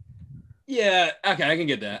picture. Yeah, okay, I can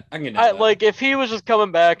get that. I can get down I with that. like if he was just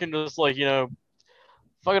coming back and just like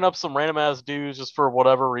fucking up some random ass dudes just for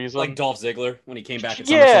whatever Like reason. Dolph Ziggler when he came back at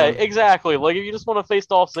Yeah, SummerSlam. exactly. Like if you just want to face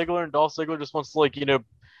Dolph Ziggler and Dolph Ziggler just wants to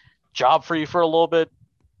job for you for a little bit,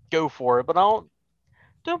 go for it. But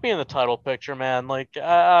don't be in the title picture, man. Like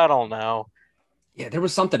I don't know. Yeah, there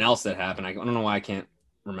was something else that happened. I don't know why I can't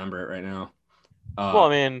remember it right now. Well, Uh, I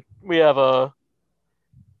mean, we have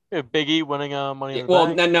Big E winning Money in yeah, the well,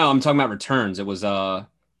 Bank. no, no, I'm talking about returns. It was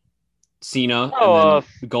Cena and Oh, then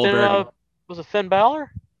Finn Goldberg, was it Finn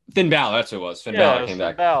Balor? Finn Balor. That's who it was. Finn Yeah, Balor it was came Finn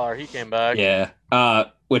back. Balor. He came back. Yeah.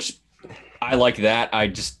 Which I like that.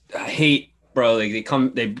 I hate, bro. Like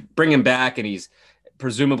they bring him back, and he's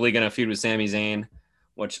presumably gonna feud with Sami Zayn,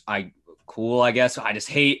 which cool, I guess. I just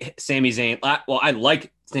hate Sami Zayn. Well, I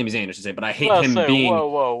like Sami Zayn, I should say, but I hate Let's him say, being. whoa,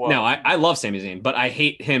 whoa, No, whoa. I love Sami Zayn, but I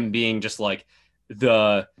hate him being just like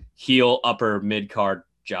the heel upper mid card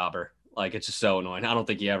jobber. Like it's just so annoying. I don't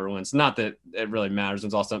think he ever wins. Not that it really matters.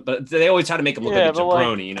 It's awesome, but they always try to make him look like a Yeah, but like,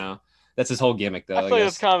 jabroni. That's his whole gimmick, I though, I feel like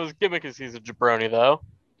that's guess. kind of his gimmick is he's a jabroni though.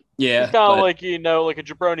 He's Yeah, kind of but like like a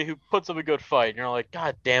jabroni who puts up a good fight, and you're like,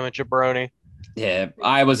 God damn it, jabroni. yeah,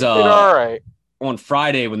 I was He did all right. on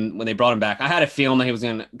Friday when they brought him back. I had a feeling that he was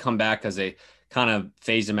going to come back because they kind of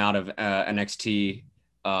phased him out of NXT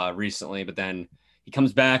recently, but then he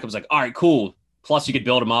comes back. I was like, all right, cool. Plus, you could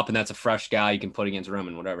build him up, and that's a fresh guy you can put against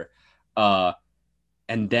Roman, whatever. Uh,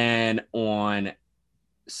 and then on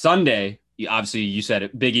Sunday, obviously you said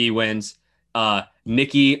it, Big E wins.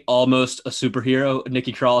 Nikki almost a superhero.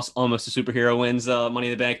 Nikki Cross almost a superhero wins Money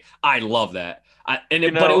in the Bank. I love that. But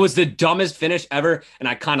it was the dumbest finish ever, and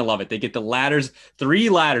I kind of love it. They get the ladders, 3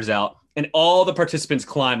 ladders out, and all the participants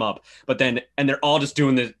climb up. And they're all just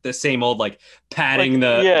doing the same old like Like, patting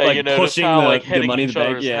yeah, pushing just kind of like the hitting Money in the each Bank.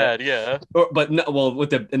 other's Yeah, head. Yeah. but no, well with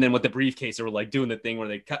the briefcase, they were like doing the thing where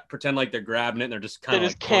they pretend like they're grabbing it and they're just kind They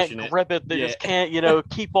of just like can't pushing it. grip it. They Yeah, just can't,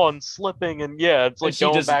 keep on slipping. And yeah, it's and like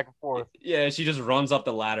going back and forth. she just runs up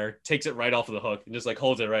the ladder, takes it right off of the hook, and just like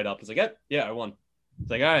holds it right up. It's like, yeah, I won.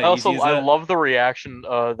 It's like, all right, I easy also as I that. love the reaction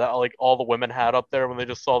that like all the women had up there when they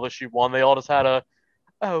just saw that she won. They all just had a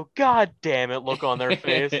oh god damn it look on their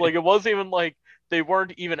face. Like it wasn't even like they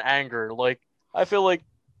weren't even anger. Like I feel like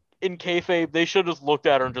in kayfabe they should have just looked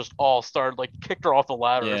at her and just all started like kicked her off the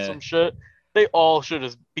ladder or Yeah, some shit. They all should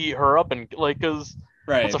just beat her up and like because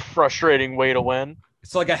that's a right. frustrating way to win.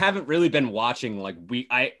 So like I haven't really been watching like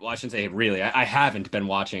I shouldn't say really. I haven't been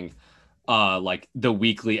watching like the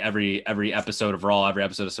weekly every episode of Raw, every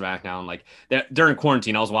episode of SmackDown. Like during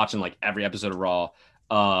quarantine, I was watching like every episode of Raw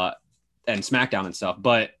uh and SmackDown and stuff.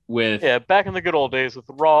 But with Yeah, back in the good old days with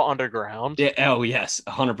Raw Underground. yeah, oh yes,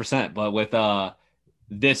 100%. But with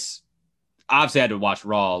this obviously I had to watch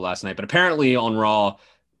Raw last night, but apparently on Raw,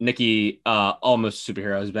 Nikki almost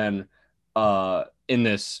superhero has been in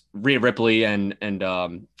this Rhea Ripley and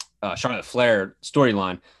Charlotte Flair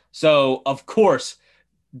storyline. So of course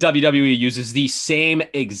WWE uses the same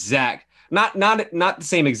exact not the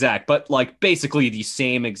same exact, but like basically the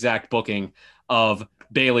same exact booking of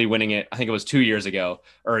Bailey winning it. I think it was 2 years ago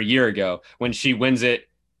or a year ago when she wins it.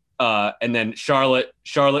 And then Charlotte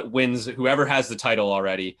wins whoever has the title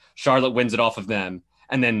already. Charlotte wins it off of them,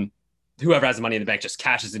 and then whoever has the money in the bank just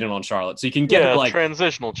cashes it in on Charlotte. So you can get her Yeah, like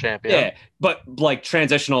transitional champion. yeah, but like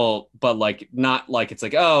transitional, but like not like it's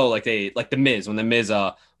like oh like they like the Miz when the Miz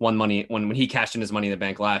won money when he cashed in his money in the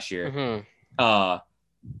bank last year. Hmm. Uh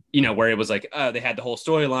where it was like they had the whole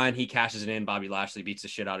storyline. He cashes it in. Bobby Lashley beats the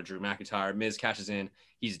shit out of Drew McIntyre. Miz cashes in.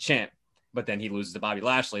 He's a champ, but then he loses to Bobby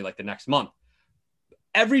Lashley like the next month.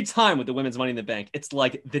 Every time with the women's Money in the Bank, it's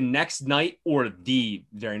like the next night or the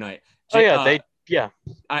very night. Oh yeah, yeah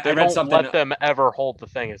I they read don't something. let them ever hold the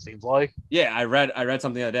thing. It seems like. Yeah, I read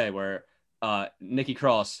something the other day where Nikki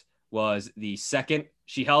Cross was the second.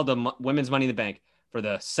 She held the women's Money in the Bank for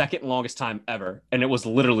the second longest time ever, and it was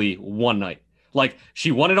literally one night. Like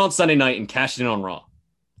she won it on Sunday night and cashed it in on Raw.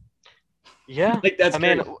 Yeah, Like that's I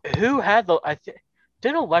mean, crazy. who had the?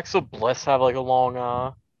 Didn't Alexa Bliss have like a I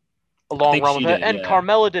long think run she with it, did. and Yeah,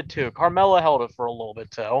 Carmella did too. Carmella held it for a little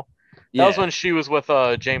bit too. That was yeah, when she was with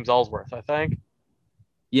James Ellsworth, I think.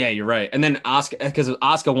 yeah. You're right. And then Oscar because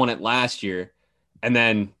Oscar won it last year, and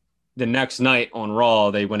then the next night on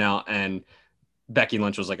Raw they went out and Becky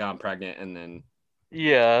Lynch was like, oh, "I'm pregnant," and then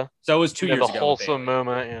Yeah, so it was two yeah, the years ago with wholesome Bailey.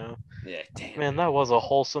 moment. Yeah, Yeah, damn. man, that was a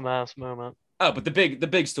wholesome ass moment. Oh, but the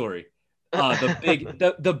big story.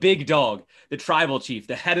 The big dog, the tribal chief,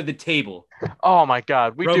 the head of the table, Oh my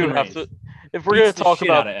God, we do Roman have to. Reigns, If we're beats gonna the talk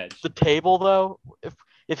shit out about of Edge. the table, though,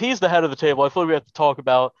 if he's the head of the table, I feel like we have to talk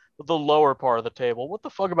about the lower part of the table. What the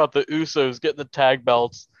fuck about the Usos getting the tag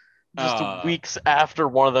belts just Uh weeks after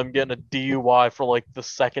one of them getting a DUI for like the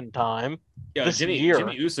second time this Jimmy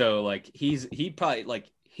year? Uso, like he probably like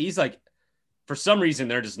he's like for some reason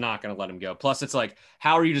they're just not gonna let him go. Plus, it's like,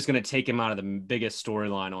 how are you just gonna take him out of the biggest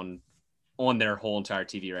storyline on their whole entire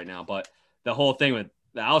TV right now? But the whole thing with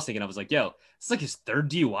that I was thinking, I was like, yo, it's like his third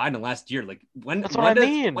DUI in the last year. Like when That's what I when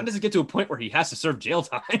does when mean. does it get to a point where he has to serve jail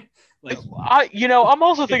time? Like I'm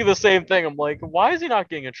also thinking the same thing. I'm like, why is he not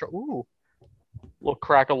getting in trouble? Ooh, little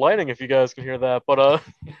crack of lightning if you guys can hear that. But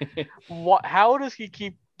how does he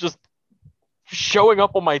keep just showing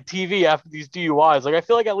up on my TV after these DUIs? Like, I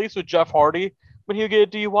feel like at least with Jeff Hardy, when he would get a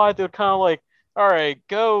DUI, they would kind of like, all right,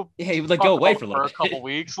 go yeah, he would like go tuck away him for a little for a couple bit.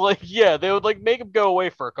 weeks. Like, yeah, they would like make him go away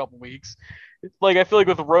for a couple weeks. Like, I feel like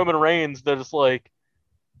with Roman Reigns, they're just like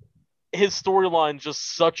his storyline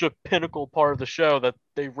just such a pinnacle part of the show that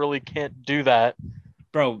they really can't do that.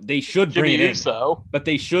 Bro, they should bring Jimmy it in, Uso. but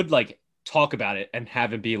they should like talk about it and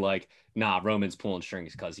have it be like, nah, Roman's pulling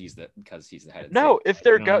strings because he's the head of the No, table. if Like,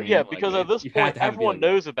 they're you know what I yeah, mean? Like because at this you have point to have it be everyone like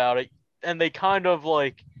that. knows about it, and they kind of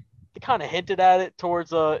hinted at it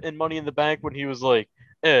towards in Money in the Bank when he was like,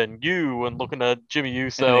 and you and looking at Jimmy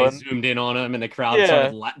And then Uso they and zoomed in on him, and the crowd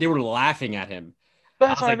yeah, they were laughing at him.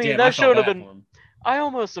 I that's was what I like, mean. damn, I That felt should have bad been. for him. I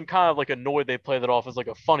almost am kind of like annoyed they played that off as like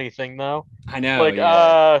a funny thing though. I know, Like,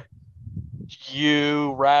 yeah.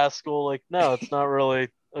 you rascal. Like, no, it's not really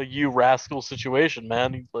a you rascal situation,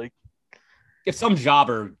 man. Like, If some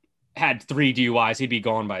jobber had 3 DUIs, he'd be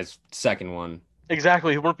gone by his second one.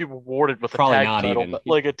 exactly, he wouldn't be rewarded with a Probably tag not title, even. but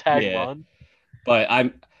like a tag Yeah, run. but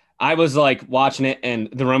I was like watching it, and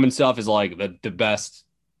the Roman stuff is like the best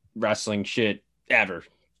wrestling shit ever.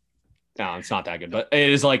 No, it's not that good, but it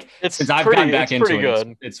is like since I've gotten back It's pretty into it,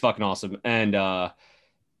 good. it's fucking awesome. And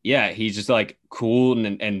yeah, he's just like cool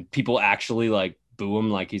and people actually like boo him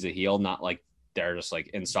like he's a heel, not like they're just like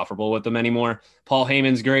insufferable with him anymore. Paul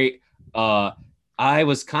Heyman's great. Uh I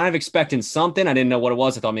was kind of expecting something. I didn't know what it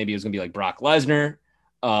was. I thought maybe it was gonna be like Brock Lesnar.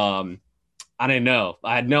 Um I didn't know.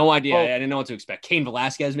 I had no idea. I Well, didn't know what to expect. Cain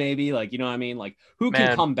Velasquez, maybe, like, you know what I mean? Like, who can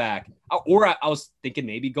man, come back? Or I was thinking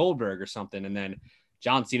maybe Goldberg or something. And then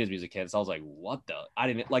John Cena's music hit. So I was like, what the? I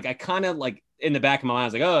didn't like, I kind of like in the back of my mind, I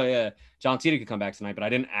was like, oh, yeah, John Cena could come back tonight, but I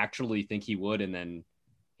didn't actually think he would. And then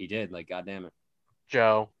he did. Like, God damn it.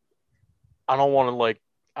 Joe, I don't want to like.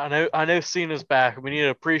 I know Cena's back. We need to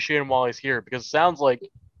appreciate him while he's here because it sounds like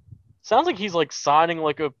he's like signing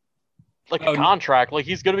like a Oh, contract. Like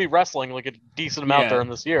he's gonna be wrestling like a decent amount yeah. during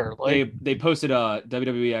this year. Like They posted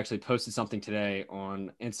WWE actually posted something today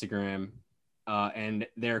on Instagram, and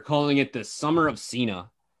they're calling it the Summer of Cena,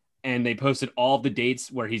 and they posted all the dates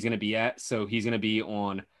where he's gonna be at. So he's gonna be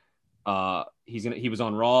on he was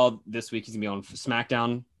on Raw this week. He's gonna be on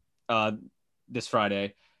SmackDown uh this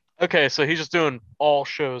Friday. okay, so he's just doing all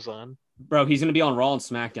shows on. Bro, he's gonna be on Raw and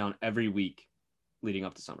SmackDown every week leading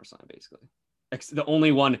up to SummerSlam, basically. The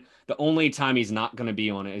only time he's not gonna be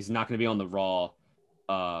on it, he's not gonna be on the Raw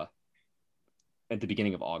uh at the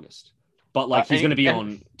beginning of August. But like he's And gonna be and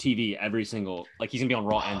on TV every single like he's gonna be on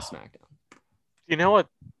Raw and SmackDown. you know what?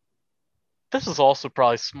 This is also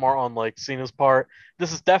probably smart on like Cena's part.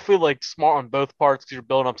 This is definitely like smart on both parts because you're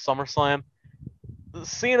building up SummerSlam. The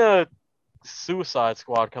Cena Suicide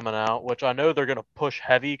Squad coming out, which I know they're gonna push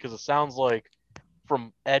heavy because it sounds like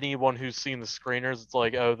from anyone who's seen the screeners, it's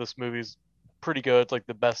like, oh, this movie's pretty good. It's like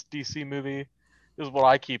the best DC movie, is what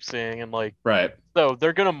I keep seeing, and like, Right. so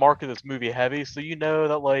they're gonna market this movie heavy, so you know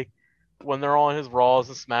that like when they're on his Raws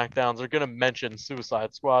and Smackdowns, they're gonna mention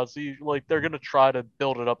Suicide Squad, so you like they're gonna try to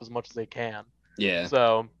build it up as much as they can. Yeah.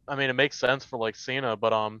 So I mean, it makes sense for like Cena,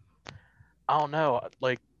 but I don't know,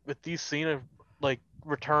 like with these Cena like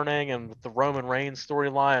returning and with the Roman Reigns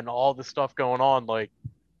storyline and all this stuff going on, like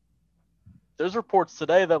there's reports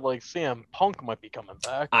today that like CM Punk might be coming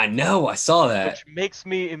back, I know, I saw that. which makes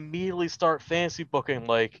me immediately start fantasy booking.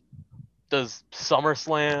 Like, does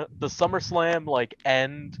SummerSlam like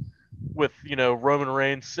end with Roman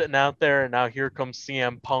Reigns sitting out there, and now here comes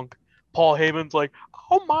CM Punk. Paul Heyman's like,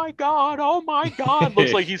 oh my god,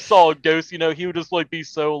 looks like he saw a ghost. He would just like be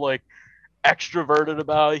so like extroverted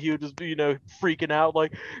about it. He would just be, freaking out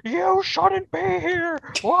like, "You shouldn't be here.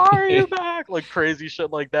 Why are you back?" Like crazy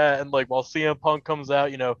shit like that. And like while CM Punk comes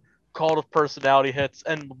out, cult of personality hits,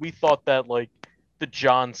 and we thought that like the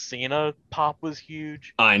John Cena pop was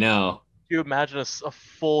huge. I know. Can you imagine a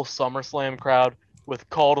full SummerSlam crowd with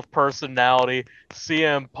cult of personality?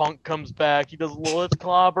 CM Punk comes back. He does a little it's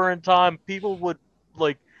clobber in time.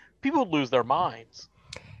 Like people would lose their minds.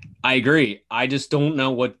 I agree. I just don't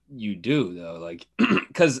know what you do though. Like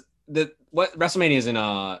because the what WrestleMania is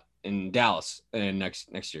in Dallas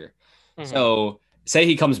next year. Mm-hmm. So say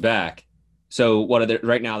he comes back. So what are they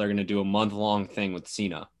right now they're gonna do a month-long thing with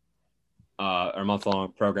Cena. Or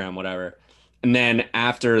month-long program, whatever. And then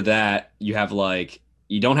after that, you have like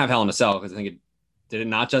you don't have Hell in a Cell because I think it did it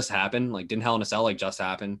not just happen? Like didn't Hell in a Cell like just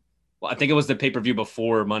happen? Well, I think it was the pay-per-view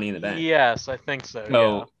before Money in the Bank. Yes, I think so. Yeah.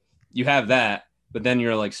 So you have that, but then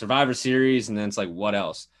you're like Survivor Series, and then it's like what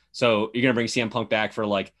else? So you're gonna bring CM Punk back for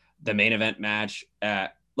like the main event match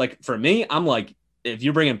at like for me, I'm like if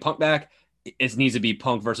you're bringing Punk back, it needs to be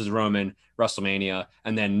Punk versus Roman WrestleMania,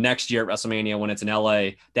 and then next year at WrestleMania when it's in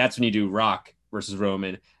LA, that's when you do Rock versus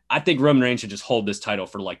Roman. I think Roman Reigns should just hold this title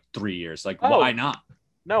for like 3 years. Like why Oh, not?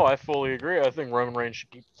 no, I fully agree. I think Roman Reigns should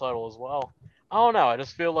keep the title as well. I don't know. I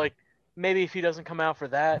just feel like maybe if he doesn't come out for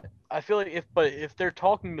that, I feel like if they're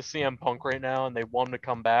talking to CM Punk right now and they want him to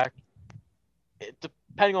come back,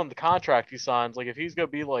 depending on the contract he signs, like if he's gonna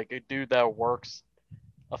be like a dude that works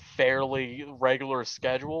a fairly regular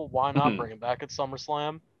schedule, why not Mhm. bring him back at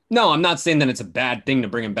SummerSlam? No, I'm not saying that it's a bad thing to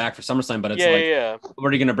bring him back for SummerSlam, but it's Yeah, like, yeah, yeah. what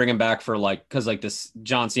are you going to bring him back for? Like, because like this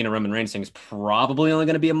John Cena Roman Reigns thing is probably only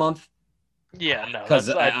going to be a month. Yeah, no, Because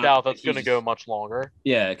I doubt that's he's gonna go just much longer.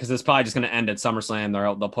 yeah, because it's probably just going to end at SummerSlam.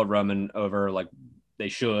 They'll put Roman over like they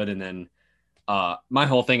should, and then my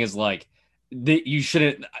whole thing is like they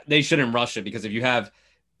shouldn't rush it because if you have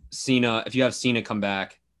Cena come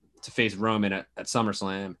back to face Roman at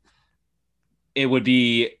SummerSlam, it would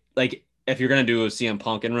be like if you're gonna do a CM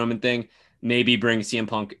Punk and Roman thing, maybe bring CM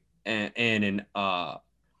Punk in and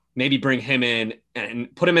maybe bring him in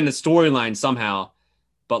and put him in the storyline somehow,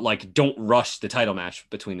 but like don't rush the title match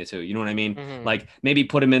between the two. You know what I mean? Hmm. Like maybe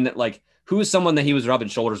put him in that like who is someone that he was rubbing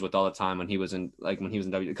shoulders with all the time when he was in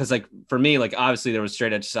W because like for me like obviously there was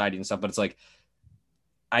straight edge society and stuff, but it's like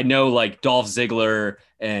I know like Dolph Ziggler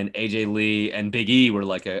and AJ Lee and Big E were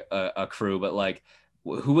like a crew, but like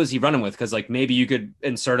who was he running with? Because like maybe you could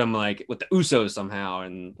insert him like with the Usos somehow,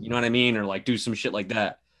 and you know what I mean, or like do some shit like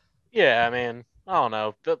that. Yeah, I mean, I don't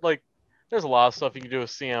know. That like, there's a lot of stuff you can do with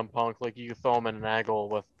CM Punk. Like you can throw him in an angle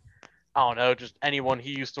with I don't know, just anyone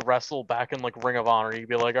he used to wrestle back in like Ring of Honor. You'd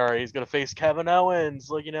be like, all right, he's gonna face Kevin Owens.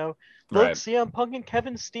 Like, look, Right. CM Punk and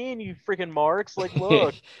Kevin Steen, you freaking marks. Like,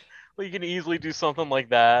 look, well, you can easily do something like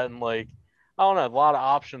that, and like, I don't know, a lot of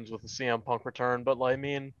options with the CM Punk return. But like, I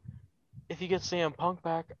mean, if you get CM Punk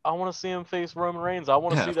back, I want to see him face Roman Reigns. I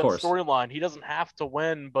want to Yeah, see of that course. storyline. He doesn't have to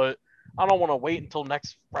win, but I don't want to wait until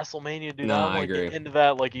next WrestleMania to do that. No, I I want to get agree. into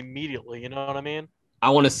that like immediately. You know what I mean? I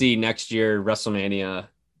want to see next year WrestleMania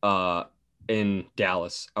uh in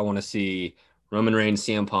Dallas. I want to see Roman Reigns,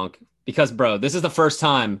 CM Punk because bro, this is the first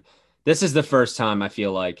time. This is the first time I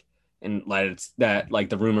feel like and like it's that like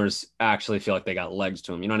the rumors actually feel like they got legs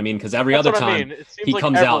to him. You know what I mean? Because every That's other what I time mean. It seems he like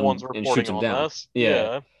comes out everyone's and shoots reporting him on down. this. Yeah.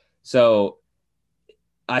 Yeah. So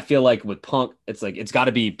I feel like with Punk, it's like it's got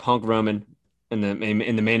to be Punk Roman in the main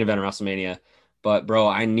event of WrestleMania. But bro,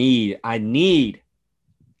 I need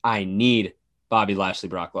Bobby Lashley,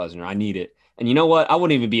 Brock Lesnar. I need it. And you know what? I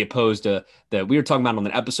wouldn't even be opposed to that. We were talking about on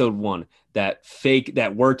the episode one that fake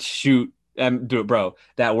that worked shoot. Bro,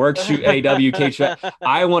 that worked shoot AW cage fight.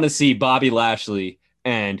 I want to see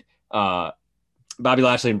uh Bobby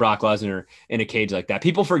Lashley and Brock Lesnar in a cage like that.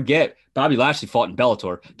 People forget Bobby Lashley fought in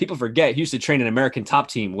Bellator. People forget he used to train an American top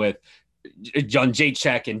team with John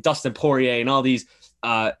Jacek and Dustin Poirier and all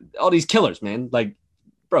these killers, man. Like,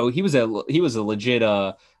 bro, he was a legit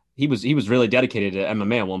he was really dedicated to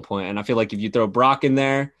MMA at one point, and I feel like if you throw Brock in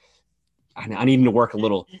there, I need him to work a you,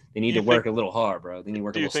 little. you They need to you work think? a little hard, bro. They need to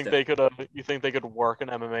work a Do you little think stiff. they could? You think they could work an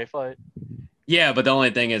MMA fight? Yeah, but the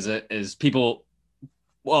only thing is people.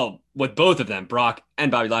 Well, with both of them, Brock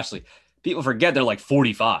and Bobby Lashley, people forget they're like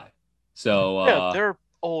 45. So Yeah, they're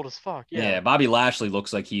old as fuck. yeah, Yeah. Bobby Lashley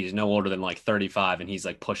looks like he's no older than like 35 and he's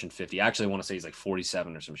like pushing 50. I actually want to say he's like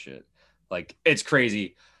 47 or some shit. Like it's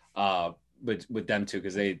crazy with them two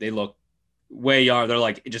because they look way younger. They're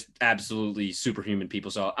like just absolutely superhuman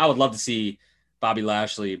people. So I would love to see Bobby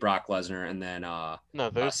Lashley, Brock Lesnar, and then No,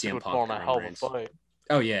 those two CM would Punk form and a Roman hell of a Reigns. fight.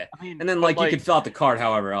 Oh yeah. I mean, And then but like you could like, fill out the card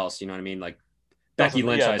however else, you know what I mean? Like Becky doesn't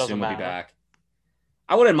Lynch, yeah, I it assume doesn't will be matter. back.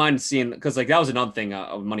 I wouldn't mind seeing because like that was another thing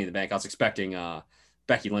of Money in the Bank. I was expecting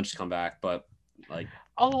Becky Lynch to come back, but like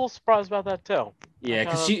I was a little surprised about that too. I yeah,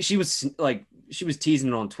 because kind of she was teasing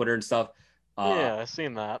it on Twitter and stuff. Uh, yeah, I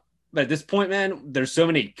seen that. but at this point, man, there's so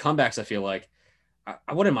many comebacks. I feel like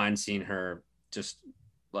I wouldn't mind seeing her just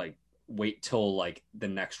like wait till like the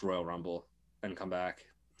next Royal Rumble and come back.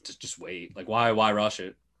 Just wait. Like why rush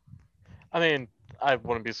it? I mean, I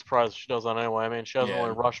wouldn't be surprised if she does that anyway. I mean, she hasn't Yeah,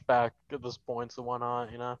 really rushed back at this point, so why not?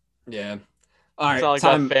 yeah. All It's not right, like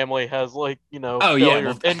that time. family has like Oh yeah, failure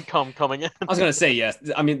well, of income coming in. I was gonna say yes.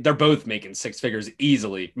 I mean, they're both making six figures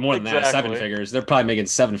easily, more than that, seven Exactly. figures. They're probably making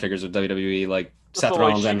seven figures with WWE, like So Seth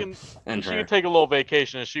like Rollins she and can and she can her. take a little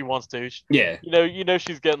vacation if she wants to. Yeah,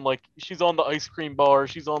 She's getting like she's on the ice cream bar.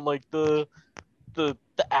 She's on like the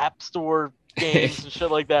app store games and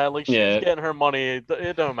shit like that. Like she's yeah, getting her money.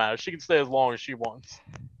 It don't matter. She can stay as long as she wants.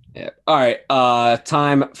 yeah. All right.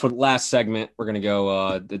 Time for the last segment. We're gonna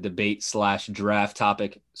go the debate slash draft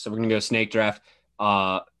topic. So we're gonna go snake draft.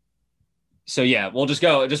 Uh, so yeah, we'll just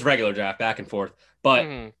go just regular draft back and forth, but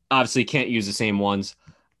Hmm. obviously can't use the same ones.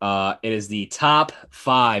 It is the top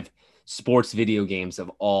five sports video games of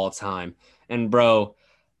all time, and bro,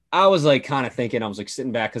 I was like kind of thinking, I was like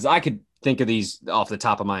sitting back because I could think of these off the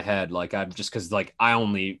top of my head. Like I just because like I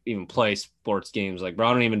only even play sports games. Like bro,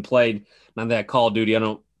 I don't even play none of that Call of Duty. I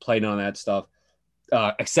don't play none of that stuff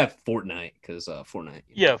except Fortnite because Fortnite.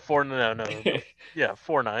 Yeah, for no no yeah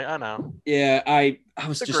Fortnite. I know Yeah, I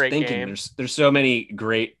was it's a just great thinking game. there's so many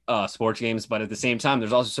great sports games, but at the same time,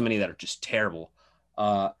 there's also so many that are just terrible.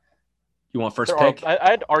 Uh, you want first There are. pick?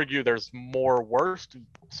 I'd argue there's more worst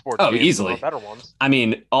sports Oh, games than there are easily. better ones. I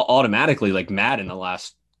mean, automatically, like Madden the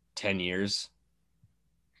last 10 years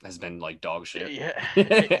has been like dog shit. Yeah,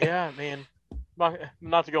 yeah. I mean,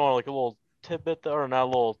 not to go on like a little tidbit or not a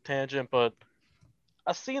little tangent, but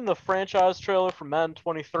I seen the franchise trailer for Madden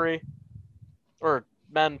 23 or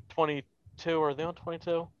Madden 22. Are they on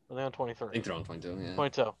 22? Are they on I 23? think they're on 22. Yeah.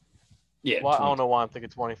 22. Yeah, Well, I don't 22. know why I'm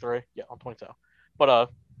thinking 23. Yeah, on 22.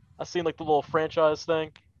 But I seen like the little franchise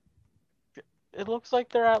thing. It looks like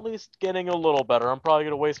they're at least getting a little better. I'm probably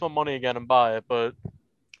gonna waste my money again and buy it, but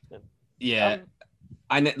Yeah,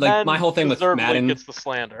 um, like my Madden whole thing with deservedly Madden. gets the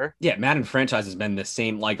slander. Yeah, Madden franchise has been the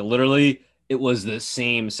same. Like literally, it was the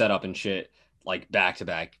same setup and shit like back to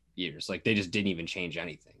back years. Like they just didn't even change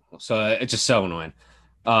anything. So it's just so annoying.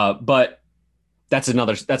 But that's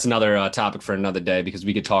another topic for another day because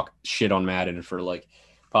we could talk shit on Madden for like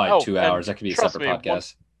probably Oh, two and hours. That could be a trust separate me,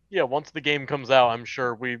 podcast. once the game comes out, I'm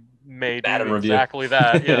sure we may do Madden review. exactly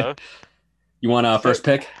that. Yeah. You want So first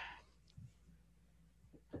pick?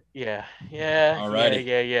 Yeah, yeah, yeah, Alrighty.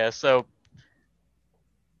 yeah, yeah. So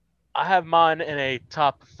I have mine in a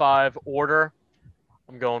top five order.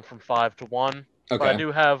 I'm going from five to one, but I Okay.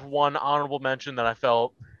 do have one honorable mention that I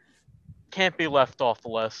felt can't be left off the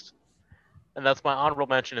list, and that's my honorable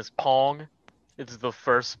mention is Pong. It's the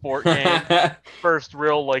first sport game, All first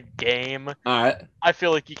real like game. right. I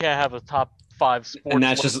feel like you can't have a top five And sports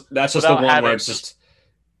that's list just the without one where having it's just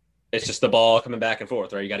just the ball coming back and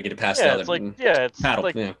forth, right? You got to get it past the yeah, other it's paddle.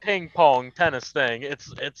 like Yeah. ping pong tennis thing.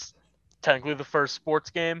 It's technically the first sports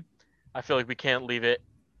game. I feel like we can't leave it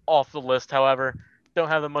off the list. However, don't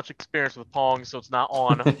have that much experience with Pong, so it's not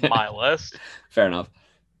on my list. Fair enough.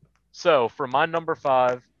 So for my number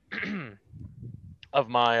five of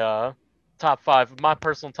my top five, my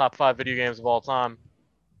personal top five video games of all time,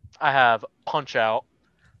 I have Punch Out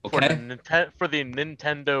Okay. For the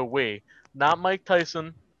Nintendo Wii. Not Mike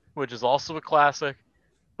Tyson, which is also a classic,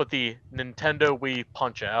 but the Nintendo Wii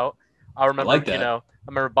Punch Out. I I remember, like that. I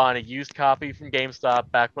remember buying a used copy from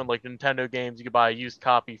GameStop back when like Nintendo games you could buy a used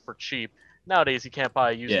copy for cheap. Nowadays you can't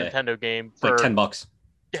buy a used Yeah. Nintendo game It's like for $10.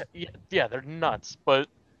 yeah, they're nuts. But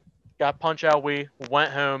got Punch Out Wii,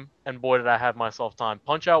 went home, and boy did I have myself time.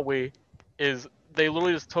 Punch Out Wii is they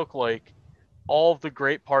literally just took like all of the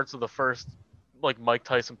great parts of the first like Mike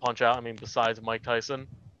Tyson Punch Out. I mean, besides Mike Tyson,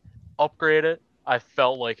 upgrade it. I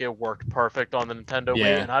felt like it worked perfect on the Nintendo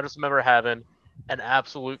Wii, Yeah. and I just remember having an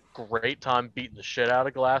absolute great time beating the shit out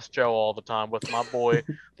of Glass Joe all the time with my boy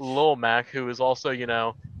Lil Mac, who is also,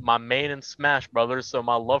 my main in Smash Brothers. So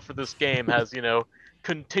my love for this game has,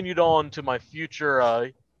 continued on to my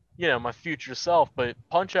future, my future self. But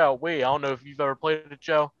Punch Out Wii, I don't know if you've ever played it,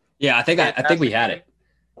 Joe. Yeah, I think we Fantastic had game. it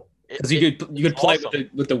because you It's could play with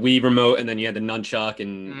awesome. the Wii remote and then you had the nunchuck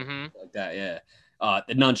and Mm-hmm. like that. Yeah,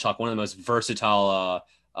 the nunchuck, one of the most versatile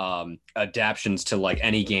adaptions to like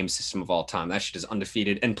any game system of all time. That shit is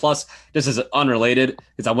undefeated. And plus, this is unrelated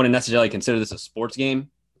because I wouldn't necessarily consider this a sports game,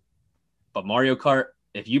 but Mario Kart.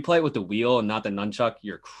 If you play it with the wheel and not the nunchuck,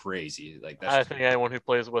 you're crazy. Like that's I just think anyone who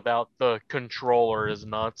plays without the controller is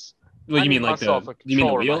nuts. what I you mean, need like myself a you mean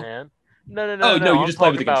the controller in my wheel? hand. No, no, no, Oh no, no, no. you just play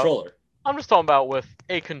with the controller. I'm just talking about with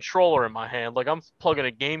a controller in my hand. Like I'm plugging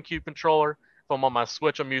a GameCube controller. If I'm on my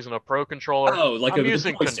Switch, I'm using a Pro controller. Oh, like I'm with the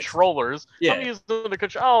using joysticks. controllers. I'm Yeah. using the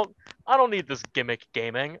control. I don't need this gimmick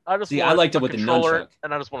gaming. I just See, I want liked it a with the controller, nunchuck.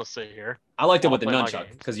 and I just want to sit here I liked it while I with the play my nunchuck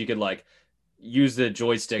games. because you could like use the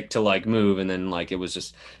joystick to like move, and then like it was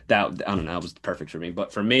just that I don't know, it was perfect for me.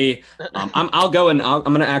 But for me, I'll go and I'm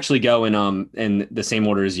gonna actually go in the same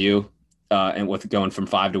order as you, and with going from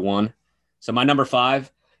five to one. So my number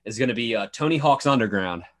five is gonna be Tony Hawk's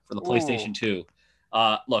Underground for the Ooh, PlayStation 2.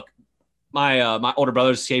 Look, my older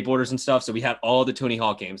brothers skateboarders and stuff, so we had all the Tony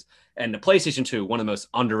Hawk games, and the PlayStation 2, one of the most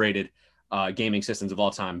underrated gaming systems of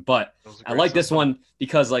all time. But it was a I great like this system. one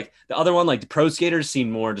because like the other one, like the Pro Skaters,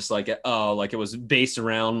 seemed more just like oh, like it was based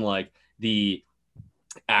around like the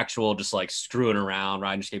actual just like screwing around,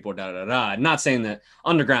 riding a skateboard, da da da. Not saying that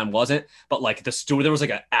Underground wasn't, but like the story, there was like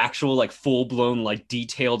an actual like full blown like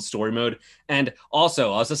detailed story mode. And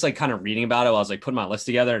also, I was just like kind of reading about it. I was like putting my list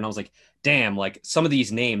together, and I was like, damn, like some of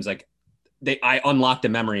these names, like I unlocked a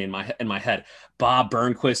memory in my head. Bob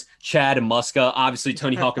Burnquist, Chad Muska, obviously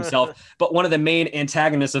Tony Hawk himself, but one of the main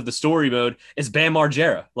antagonists of the story mode is Bam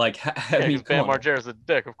Margera. Like, I Yeah, mean, because come Bam on. Margera's a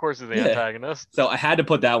dick. Of course, he's the Yeah. antagonist. So I had to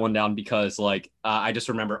put that one down because like I just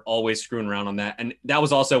remember always screwing around on that, and that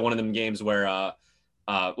was also one of them games where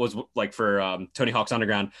was like for Tony Hawk's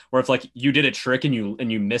Underground, where if like you did a trick and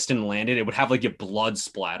you missed and landed, it would have like a blood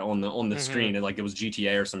splat on the Hmm. screen, and like it was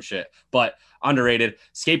GTA or some shit. But underrated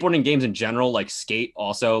skateboarding games in general, like Skate,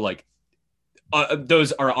 also like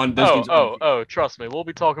those Oh, games are oh, undefeated. oh, trust me, we'll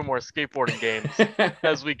be talking more skateboarding games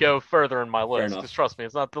as we go further in my Fair list. Because enough. trust me,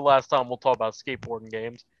 it's not the last time we'll talk about skateboarding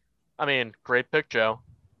games. I mean, great pick, Joe.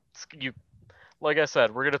 You, like I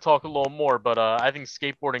said, we're gonna talk a little more, but I think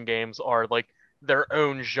skateboarding games are like their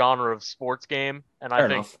own genre of sports game, and I Fair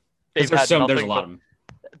think enough. Because they've had there's a nothing lot but of them.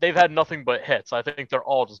 hits. I think they're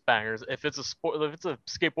all just bangers. If it's a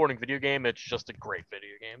skateboarding video game, it's just a great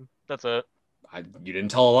video game. That's it. You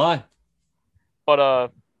didn't tell a lie.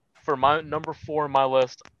 But for my number four in my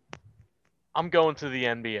list, I'm going to the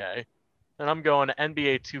NBA, and I'm going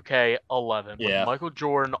NBA 2K11 with Yeah. Michael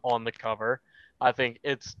Jordan on the cover. I think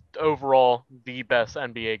it's overall the best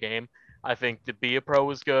NBA game. I think the Be a Pro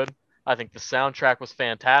was good. I think the soundtrack was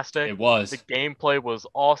fantastic. It The was. gameplay was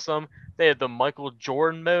awesome. They had the Michael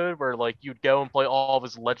Jordan mode where like you'd go and play all of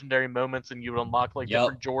his legendary moments and you would unlock like Yep.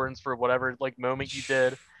 different Jordans for whatever like moment you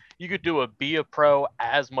did. You could do a Be a Pro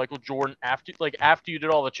as Michael Jordan after you did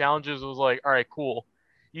all the challenges. It was like, all right, cool.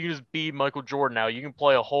 You can just be Michael Jordan now. You can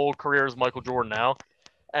play a whole career as Michael Jordan now.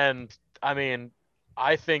 And I mean,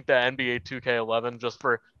 I think that NBA 2K11 just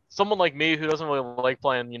for someone like me who doesn't really like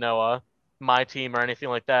playing, my team or anything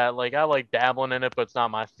like that. Like I like dabbling in it, but it's not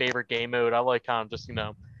my favorite game mode. I like kind of just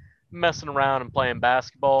messing around and playing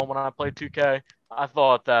basketball when I play 2K. I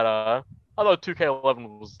thought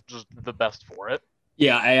 2K11 was just the best for it.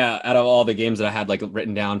 Yeah, out of all the games that I had like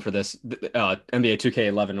written down for this, NBA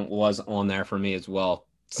 2K11 was on there for me as well.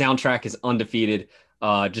 Soundtrack is undefeated.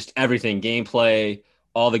 Just everything, gameplay,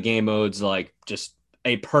 all the game modes, like just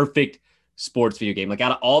a perfect sports video game. Like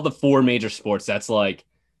out of all the four major sports, that's like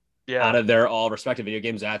out Yeah, of their all respective video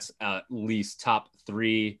games, that's at least top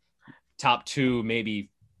three, top two,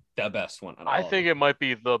 maybe the best one out of I all of them. think it might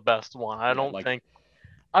be the best one. Yeah, like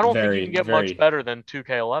I don't think you very, can get much very. better than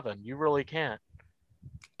 2K11. You really can't.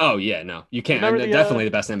 Oh yeah, no, you You can't. remember And definitely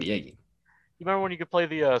the best NBA game. you remember when you could play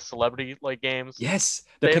the celebrity like games? Yes,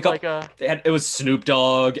 the They had pickup. like a They had it was Snoop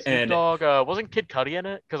Dogg Snoop and Dogg. Wasn't Kid Cudi in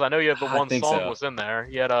it? Because I know you have the I one think song so. was in there.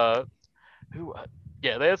 You had who?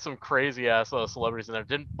 Yeah, they had some crazy ass celebrities in there.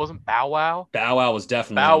 Didn't wasn't Bow Wow? Bow Wow was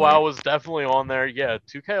definitely Bow on Wow there. was definitely on there. Yeah,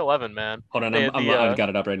 2K11, man. Hold on, They had I've got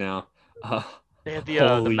it up right now. Uh,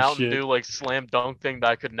 the holy Mountain shit! Dew like slam dunk thing that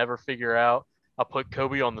I could never figure out. I put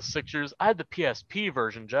Kobe on the Sixers. I had the PSP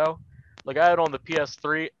version, Joe. Like I had on the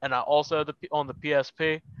PS3 and I also had on the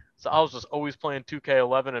PSP. So I was just always playing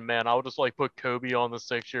 2K11 and man, I would just like put Kobe on the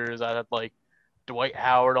Sixers. I had like Dwight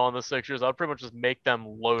Howard on the Sixers. I'd pretty much just make them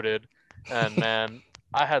loaded. And man,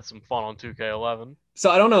 I had some fun on 2K11. So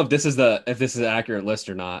I don't know if this is an accurate list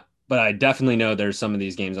or not, but I definitely know there's some of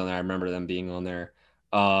these games on there. I remember them being on there.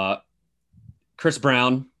 Uh, Chris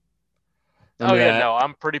Brown, Oh remember yeah, that? no,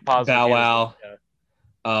 I'm pretty positive Bow he was the Wow.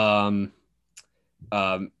 Um,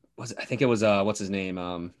 was I think it was what's his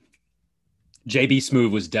name? JB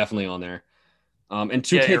Smoove was definitely on there. And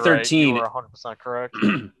yeah, you're right. You 2K13, were 100% correct.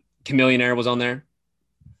 Chameleonaire was on there.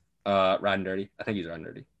 Riding Dirty. I think he's Riding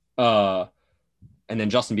Dirty. Uh, and then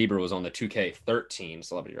Justin Bieber was on the 2K13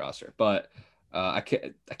 celebrity roster. But I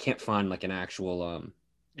can't find like an actual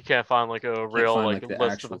You can't find like a can't real find like like the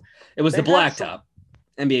list of. actual. It was the They had some. blacktop,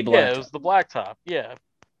 NBA Yeah, it blacktop. was the blacktop. Yeah,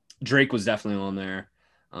 Drake was definitely on there.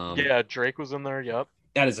 Um, yeah. Drake was in there. Yep.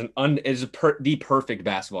 that is the perfect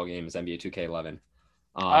basketball game is NBA 2K11.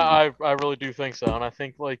 I really do think so, and I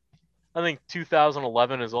think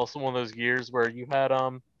 2011 is also one of those years where you had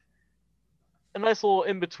a nice little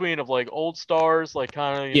in between of like old stars like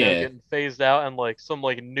kind of Yeah, getting phased out and like some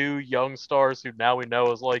like new young stars who now we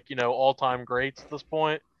know as like all time greats at this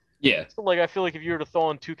point. yeah. So like I feel like if you were to throw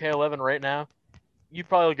on 2K11 right now, you'd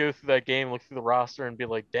probably go through that game, look through the roster, and be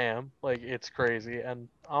like, damn, like it's crazy. And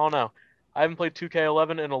I don't know, I haven't played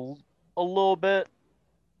 2K11 in a little bit.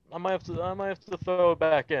 I might have to throw it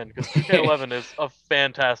back in because 2K11 is a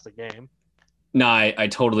fantastic game. No, I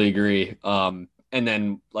totally agree. And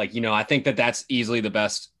then like I think that's easily the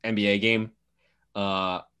best NBA game.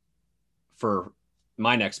 Uh, for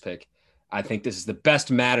my next pick. I think this is the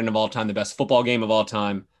best Madden of all time, the best football game of all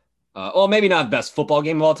time. Well, maybe not the best football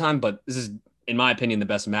game of all time, but this is, in my opinion, the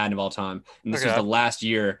best Madden of all time. And this was the Okay. last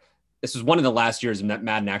year. This was one of the last years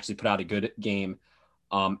Madden actually put out a good game.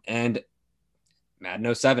 And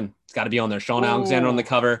Madden '07, it's got to be on there. Sean Alexander on the Ooh,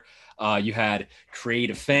 cover. You had create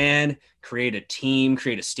a fan, create a team,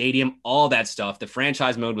 create a stadium, all that stuff. The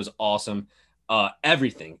franchise mode was awesome.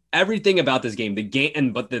 Everything about this game, the game,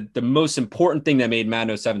 and but the most important thing that made Madden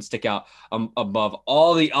 '07 stick out above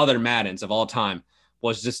all the other Maddens of all time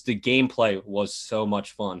was just the gameplay was so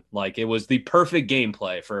much fun. Like it was the perfect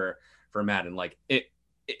gameplay for Madden. Like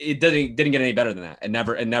it didn't get any better than that. It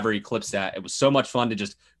never eclipsed that. It was so much fun to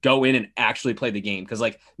just go in and actually play the game. Because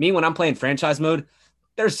like me, when I'm playing franchise mode,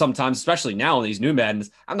 there's sometimes, especially now in these new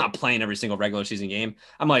Maddens, I'm not playing every single regular season game.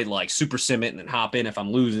 I might like super sim it and then hop in if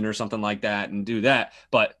I'm losing or something like that and do that.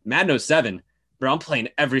 But Madden '07, bro, I'm playing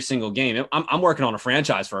every single game. I'm working on a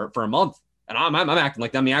franchise for a month, and I'm acting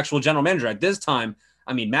like I'm the actual general manager at this time.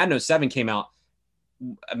 I mean, Madden '07 came out.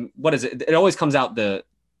 What is it? It always comes out the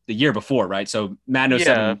year before, right? So Madden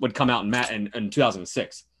yeah. '07 would come out in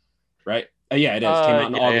 2006, right? Yeah, it is. Came out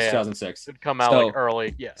in Yeah, August yeah. 2006. It'd come out like So,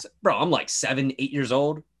 early. Yeah. bro, I'm like 7, 8 years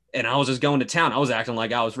old, and I was just going to town. I was acting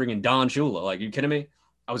like I was freaking Don Shula. Like, you kidding me?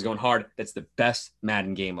 I was going hard. That's the best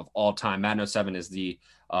Madden game of all time. Madden '07 is the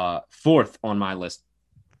fourth on my list.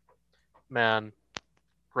 Man,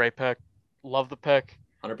 great pick. Love the pick.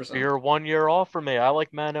 But 100%. you're 1 year off for me. I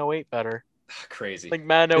like Man '08 better. I Crazy. think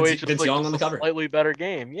Man '08 just Vince like Young on just the a cover. slightly better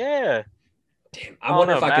game. Yeah. Damn. I don't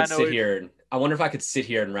know. Man '08. I wonder if I could sit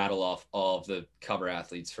here and rattle off all of the cover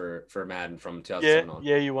athletes for Madden from Yeah, 2007 on.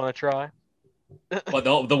 yeah. You want to try? But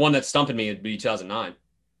the one that's stumping me would be 2009.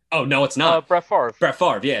 Oh no, it's not. Brett Favre. Brett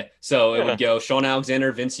Favre, yeah. So it would Yeah. go Sean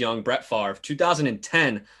Alexander, Vince Young, Brett Favre.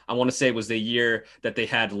 2010, I want to say, was the year that they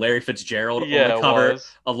had Larry Fitzgerald on the Yeah, it cover,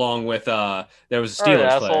 was. along with there was a All right, Steelers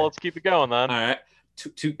asshole. player. Let's keep it going then. All right,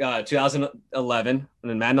 2011, and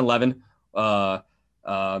then Madden 11. Uh,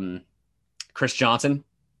 um, Chris Johnson.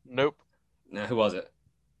 Nope. Nah, who was it?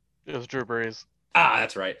 It was Drew Brees. Ah,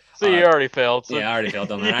 that's right. See, you already failed. So Yeah, I already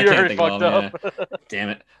failed on that. I you can't already think of fucked them. up. Yeah, damn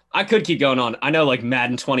it. I could keep going on. I know like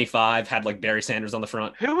Madden 25 had like Barry Sanders on the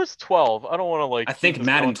front. Who was 12? I don't want to I keep think this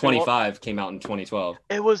Madden going too long. 25 came out in 2012.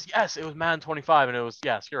 It was It was Madden 25, and it was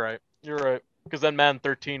yes. You're right. You're right. Because then Madden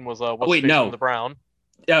 13 was Oh, what's wait, face from no. the Brown.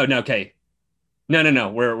 Oh, no, okay. No.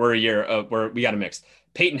 We're a year. We got a mix.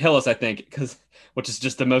 Peyton Hillis, I think, because which is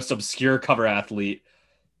just the most obscure cover athlete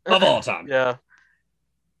of all time. Yeah.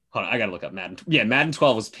 Hold on, I gotta look up Madden. Yeah, Madden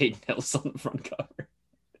 12 was Peyton Hillis on the front cover.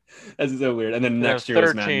 That's so weird. And then And then next year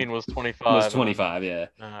was 13 Madden was 25. 25. Yeah,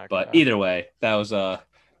 Okay. but either way, that was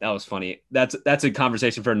funny. That's a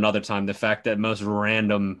conversation for another time. The fact that most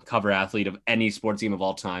random cover athlete of any sports team of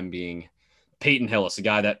all time being Peyton Hillis, a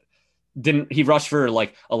guy that didn't he rushed for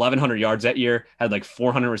like 1,100 yards that year, had like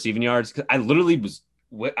 400 receiving yards. I literally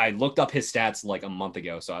I looked up his stats like a month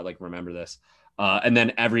ago, so I like remember this. And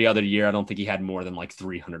then every other year, I don't think he had more than like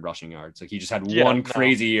 300 rushing yards. Like he just had Yeah, one no.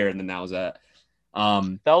 crazy year, and then that was that.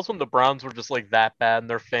 That was when the Browns were just like that bad, and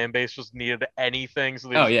their fan base just needed anything.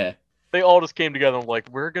 So Oh yeah. they all just came together and like,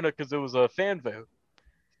 we're gonna, because it was a fan vote. And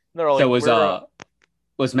they're like, So we're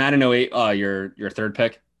was Madden 08 your third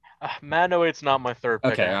pick? Madden 08's not my third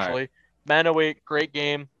pick Okay, all actually. right. Madden 08, great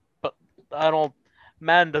game, but I don't.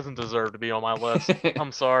 Madden doesn't deserve to be on my list.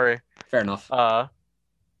 I'm sorry. Fair enough.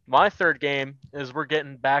 My third game is we're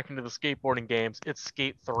getting back into the skateboarding games. It's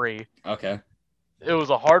Skate 3. Okay. It was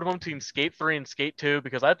a hard one between Skate 3 and Skate 2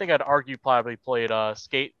 because I think I'd argue probably played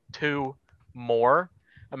Skate 2 more.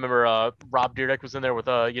 I remember Rob Dyrdek was in there with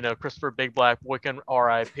Christopher Big Black Wiccan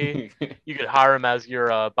R.I.P. You could hire him as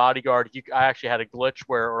your bodyguard. I actually had a glitch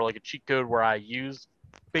or like a cheat code where I used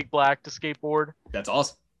Big Black to skateboard. That's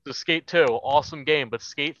awesome. So Skate 2, awesome game, but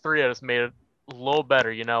Skate 3 I just made it a little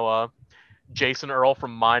better. Jason Lee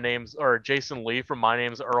from My Name's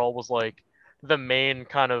Earl was like the main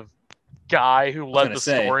kind of guy who led the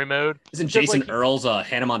story mode. Isn't Jason Earl's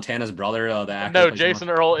Hannah Montana's brother, the actor? No, Jason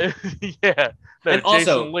Earl is yeah. No, and Jason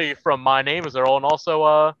also, Lee from My Name is Earl, and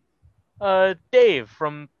also Dave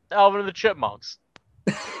from Alvin and the Chipmunks.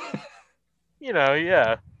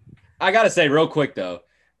 Yeah. I gotta say real quick though,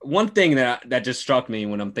 one thing that just struck me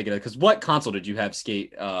when I'm thinking of, because what console did you have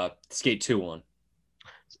Skate 2 on?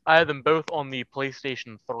 I had them both on the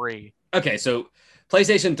PlayStation 3. Okay, so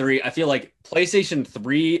PlayStation 3, I feel like PlayStation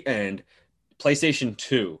 3 and PlayStation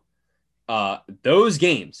 2, those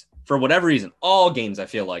games, for whatever reason, all games I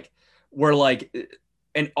feel like were like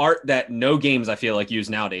an art that no games I feel like use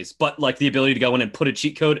nowadays, but like the ability to go in and put a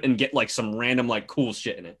cheat code and get like some random like cool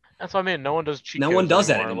shit in it. That's what I mean. No one does cheat codes. No one does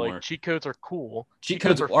anymore. that anymore. Like cheat codes are cool. Cheat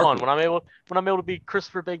codes are fun. Cool. When I'm able to be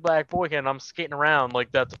Christopher Big Black Boykin and I'm skating around,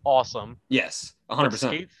 like that's awesome. Yes,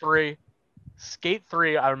 100%. Skate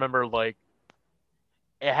 3, I remember like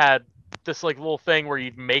it had this like little thing where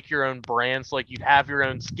you'd make your own brands. Like you'd have your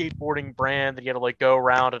own skateboarding brand that you had to like go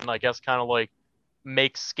around and I guess kind of like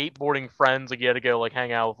make skateboarding friends. Like you had to go like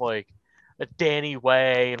hang out with like a Danny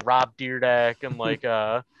Way and Rob Dyrdek and like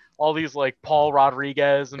all these like Paul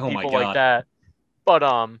Rodriguez and people like that. But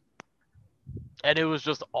and it was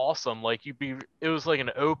just awesome. Like it was like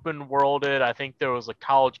an open worlded. I think there was a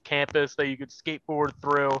college campus that you could skateboard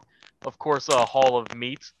through. Of course, Hall of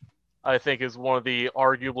Meat, I think, is one of the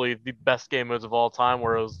arguably the best game modes of all time,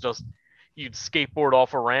 where it was just you'd skateboard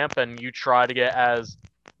off a ramp and you try to get as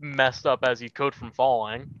messed up as you could from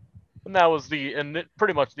falling. And that was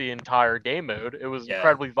pretty much the entire game mode. It was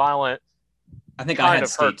incredibly violent. I think I had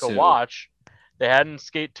hurt to watch. They had in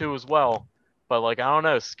Skate 2 as well. But like I don't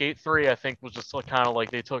know, Skate 3 I think was just kind of like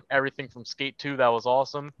they took everything from Skate 2 that was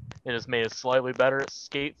awesome and just made it slightly better.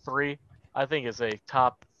 Skate 3 I think is a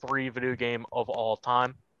top 3 video game of all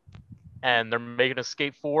time. And they're making a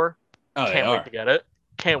Skate 4. Can't wait to get it.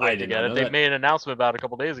 Can't wait to get it. They made an announcement about it a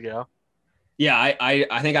couple days ago. Yeah,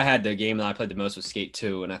 I think I had the game that I played the most was Skate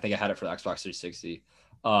 2, and I think I had it for the Xbox 360.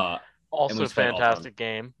 Also fantastic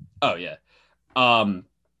game. Oh yeah.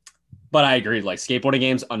 But I agree, like skateboarding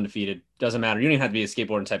games, undefeated. Doesn't matter. You don't even have to be a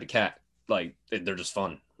skateboarding type of cat. Like they're just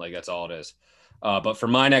fun. Like that's all it is. But for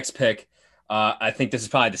my next pick, I think this is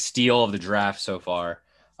probably the steal of the draft so far.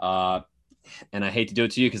 And I hate to do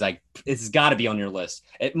it to you because it's got to be on your list.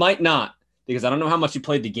 It might not because I don't know how much you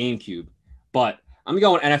played the GameCube, but I'm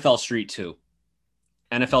going NFL Street 2.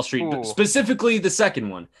 NFL Street, specifically the second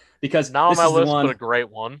one. because Not on my list, but a great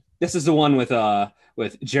one. this is the one with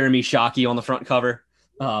Jeremy Shockey on the front cover.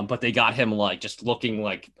 But they got him like just looking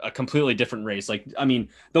like a completely different race. Like, I mean,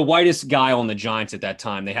 the whitest guy on the Giants at that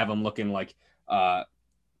time, they have him looking like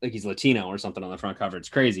he's Latino or something on the front cover. It's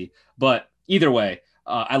crazy. But either way,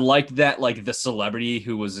 I liked that like the celebrity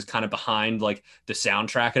who was kind of behind like the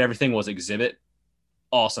soundtrack and everything was Exhibit.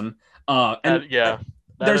 Awesome. And Yeah,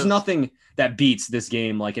 that there's is. nothing that beats this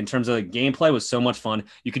game. Like in terms of the gameplay, was so much fun.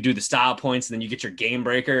 You could do the style points, and then you get your game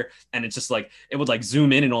breaker, and it's just like it would like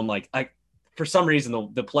zoom in and on like for some reason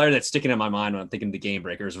the player that's sticking in my mind when I'm thinking the game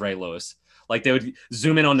breaker is Ray Lewis. Like they would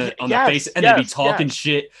zoom in on the face Yes, and they'd be yes, talking yes.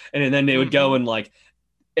 shit, and then they would go Hmm. and like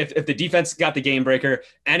if the defense got the game breaker,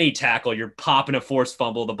 any tackle, you're popping a forced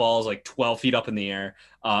fumble, the ball's like 12 feet up in the air.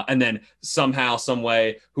 And then somehow, some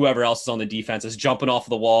way, whoever else is on the defense is jumping off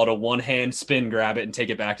the wall to one hand spin, grab it, and take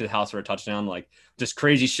it back to the house for a touchdown. Like just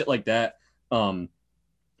crazy shit like that. Um,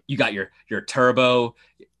 you got your turbo.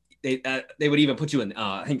 They would even put you in.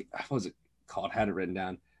 I think what was it called? I had it written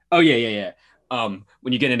down. Oh yeah.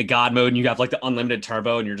 When you get into God mode and you have like the unlimited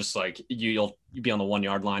turbo and you're just like you'll be on the 1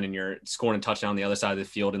 yard line and you're scoring a touchdown on the other side of the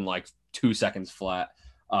field in like 2 seconds flat.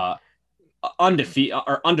 Uh, undefeated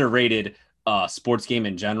or underrated sports game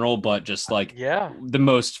in general, but just like Yeah. the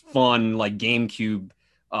most fun like GameCube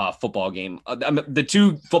football game. The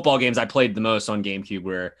two football games I played the most on GameCube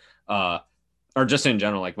were or just in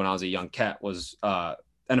general, like when I was a young cat, was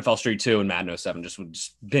NFL Street 2 and Madden 07. Just would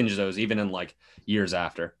just binge those even in like years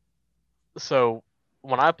after. So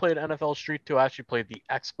when I played NFL Street 2, I actually played the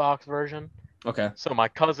Xbox version. Okay. So my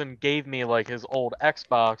cousin gave me like his old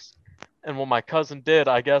Xbox, and what my cousin did,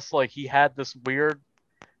 I guess like he had this weird,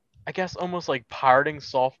 I guess almost like pirating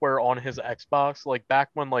software on his Xbox, like back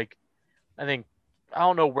when like I think I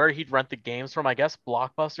don't know where he'd rent the games from. I guess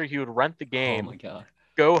Blockbuster. He would rent the Oh game, my god.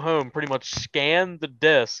 go home, pretty much scan the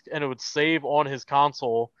disc, and it would save on his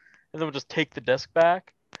console, and then would just take the disc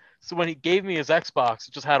back. So when he gave me his Xbox,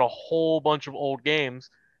 it just had a whole bunch of old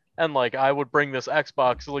games, and like I would bring this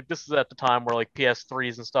Xbox. So like this is at the time where like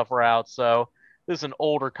PS3s and stuff were out, so this is an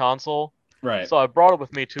older console. Right. So I brought it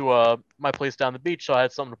with me to my place down the beach, so I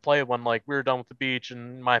had something to play when like we were done with the beach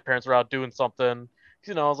and my parents were out doing something.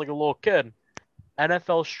 You know, I was like a little kid.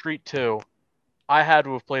 NFL Street 2. I had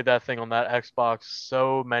to have played that thing on that Xbox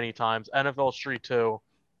so many times. NFL Street 2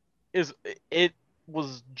 is it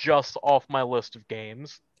was just off my list of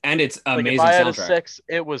games. And it's Like if amazing I had a soundtrack. 6,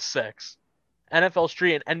 it was 6. NFL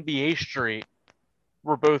Street and NBA Street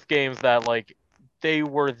were both games that like they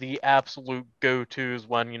were the absolute go-tos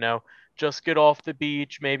when, just get off the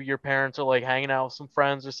beach, maybe your parents are like hanging out with some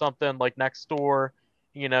friends or something like next door.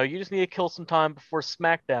 You just need to kill some time before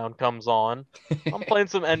SmackDown comes on. I'm playing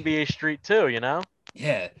some NBA Street too.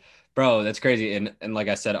 Yeah. Bro, that's crazy. And like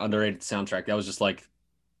I said, underrated soundtrack. That was just like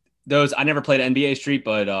those I never played NBA Street,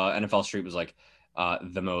 but NFL Street was like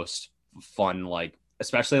the most fun, like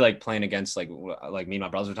especially like playing against like me and my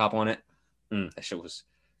brothers were top on it. That shit was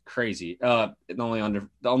crazy. The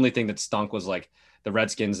only thing that stunk was like the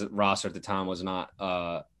Redskins roster at the time was not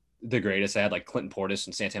the greatest. They had like Clinton Portis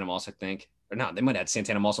and Santana Moss, I think. Or not, they might have had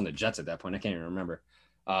Santana Moss on the Jets at that point. I can't even remember.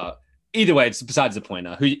 Uh Either way, it's besides the point.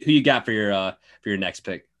 Who you got for your next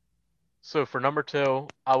pick? So for number 2,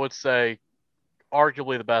 I would say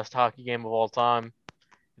arguably the best hockey game of all time.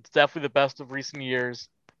 It's definitely the best of recent years.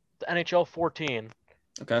 The NHL 14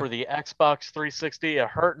 Okay. for the Xbox 360. It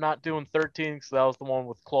hurt not doing 13 because that was the one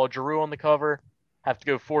with Claude Giroux on the cover. Have to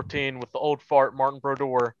go 14 with the old fart Martin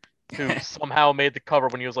Brodeur, who somehow made the cover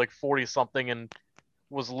when he was like 40 something and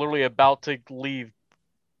was literally about to leave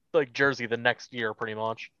like Jersey the next year, pretty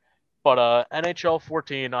much. But NHL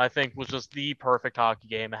 14, I think, was just the perfect hockey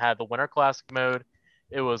game. It had the Winter Classic mode.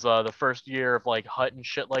 It was the first year of like Hut and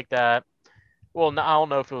shit like that. Well, I don't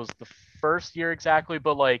know if it was the first year exactly,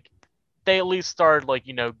 but like they at least started like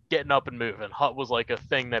getting up and moving. Hut was like a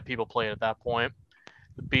thing that people played at that point.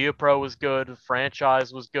 The Be a Pro was good, the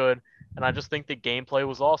franchise was good, and I just think the gameplay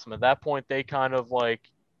was awesome. At that point, they kind of like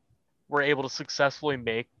were able to successfully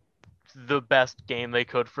make the best game they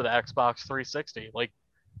could for the Xbox 360. Like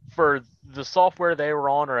for the software they were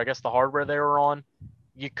on, or I guess the hardware they were on,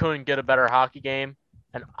 you couldn't get a better hockey game.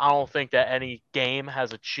 And I don't think that any game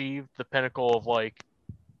has achieved the pinnacle of like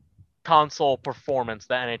console performance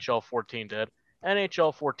that NHL 14 did.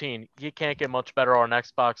 NHL 14, you can't get much better on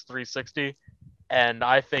Xbox 360, and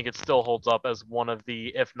I think it still holds up as one of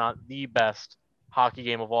the, if not the best hockey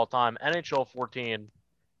game of all time. NHL 14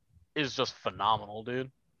 is just phenomenal, dude.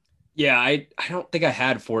 Yeah, I don't think I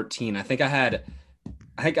had 14. I think I had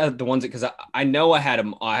the ones because I know I had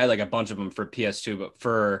them. I had like a bunch of them for PS2, but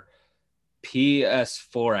for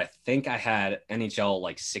PS4, I think I had NHL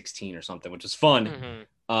like 16 or something, which was fun.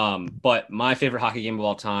 Hmm. But my favorite hockey game of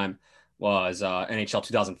all time was NHL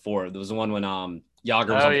 2004. There was the one when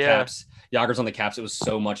Yager was Oh on the yeah, Caps. Yager's on the Caps. It was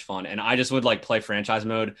so much fun, and I just would like play franchise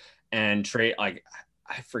mode and trade. Like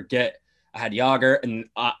I forget, I had Yager, and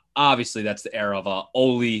obviously that's the era of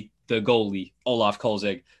Oli, the goalie, Olaf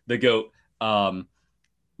Kolzig, the goat.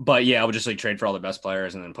 But yeah, I would just like trade for all the best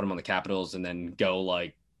players and then put them on the Capitals and then go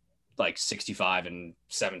like 65 and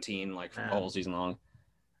 17 like for the whole man, season long.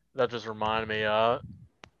 that just reminded me.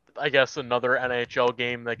 I guess another NHL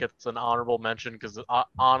game that gets an honorable mention because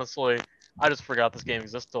honestly, I just forgot this game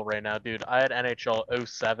exists still right now, dude. I had NHL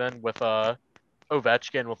 '07 with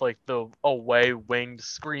Ovechkin with like the away winged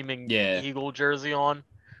screaming Yeah. eagle jersey on.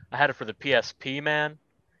 I had it for the PSP, man,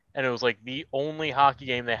 and it was like the only hockey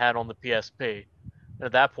game they had on the PSP. And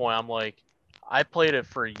at that point, I'm like, I played it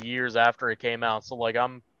for years after it came out, so like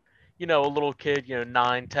I'm a little kid,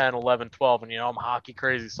 9, 10, 11, 12, and I'm hockey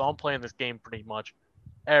crazy, so I'm playing this game pretty much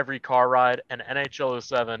every car ride, and NHL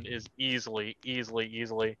 '07 is easily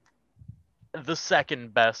the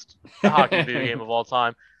second best hockey video game of all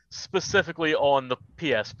time, specifically on the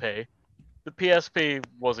PSP. The PSP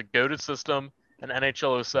was a goated system, and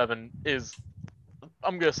NHL '07 is,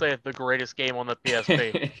 I'm gonna say, the greatest game on the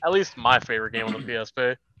PSP. At least my favorite game on the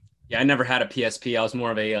PSP. Yeah, I never had a PSP. I was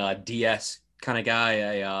more of a DS kind of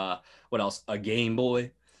guy. What else? A Game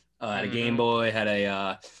Boy. Had a Game Mm-hmm. Boy. Had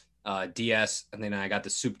a DS, and then I got the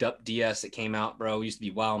souped up DS that came out, bro. Used to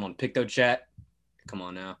be wild on Picto Chat. Come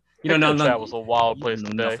on now. Picto Chat was You a wild place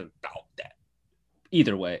don't know to be. nothing about that.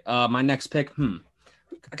 Either way, my next pick.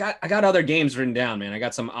 I got other games written down, man. I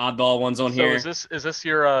got some oddball ones on So is here. this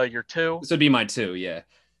your two? This would be my two, yeah. All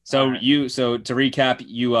So right. to recap,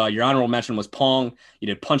 your honorable mention was Pong. You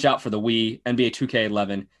did Punch Out for the Wii, NBA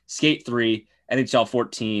 2K11, Skate 3, NHL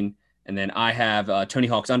 14, and then I have Tony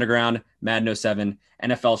Hawk's Underground, Madden '07,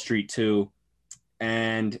 NFL Street 2,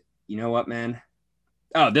 and you know what, man?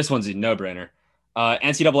 Oh, this one's a no-brainer.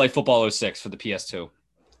 NCAA Football '06 for the PS2.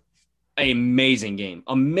 Amazing game.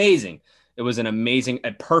 Amazing. It was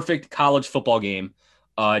a perfect college football game.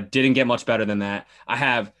 Didn't get much better than that.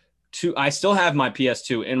 I still have my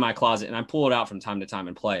PS2 in my closet and I pull it out from time to time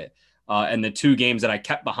and play it. And the two games that I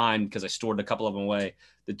kept behind because I stored a couple of them away,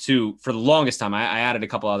 the two for the longest time, I added a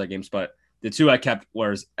couple other games, but the two I kept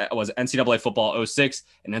was NCAA football '06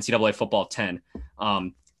 and NCAA football 10.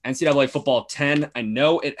 NCAA football 10, I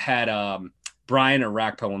know it had Brian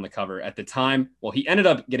Arakpo on the cover at the time. Well, he ended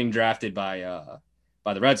up getting drafted by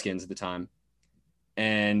the Redskins at the time,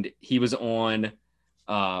 and he was on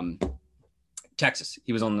um, Texas.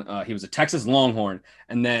 He was a Texas Longhorn,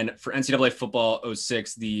 and then for NCAA football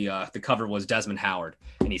 '06, the cover was Desmond Howard,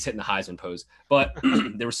 and he's hitting the Heisman pose. But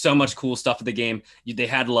there was so much cool stuff in the game. They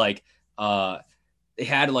had like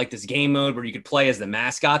this game mode where you could play as the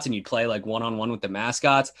mascots, and you'd play like one-on-one with the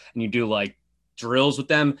mascots, and you do like drills with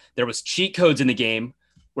them. There was cheat codes in the game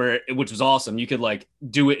which was awesome. You could like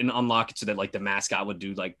do it and unlock it so that like the mascot would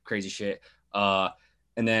do like crazy shit.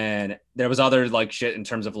 And then there was other like shit in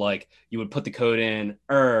terms of like you would put the code in,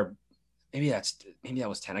 or maybe that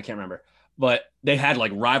was 10. I can't remember. But they had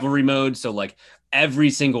like rivalry mode, so like every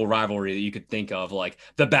single rivalry that you could think of, like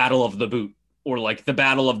the Battle of the Boot or like the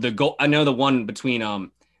Battle of the Gold. I know the one between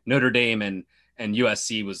Notre Dame and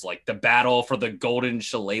USC was like the battle for the golden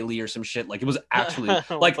shillelagh or some shit. Like it was actually What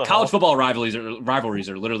like the college hell? football rivalries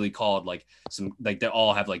are literally called like some like they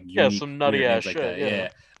all have like Yeah, unique some nutty weird ass names like shit. that. Yeah. Yeah.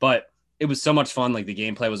 But it was so much fun. Like the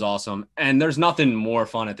gameplay was awesome. And there's nothing more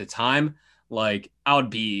fun at the time. Like I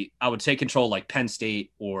would take control like Penn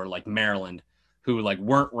State or like Maryland, who like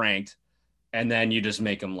weren't ranked, and then you just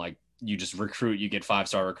make them like you just recruit, you get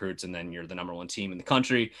 5-star recruits, and then you're the number one team in the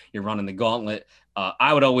country. You're running the gauntlet.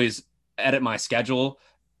 I would always edit my schedule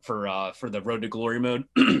for the Road to Glory mode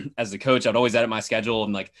as the coach. I'd always edit my schedule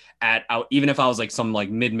and like add out, even if I was like some like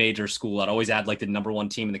mid-major school, I'd always add like the number one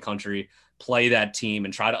team in the country, play that team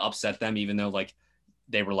and try to upset them, even though like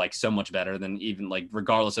they were like so much better than even like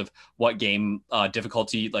regardless of what game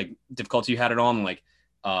difficulty you had it on. Like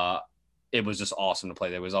uh it was just awesome to play.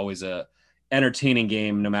 There was always a entertaining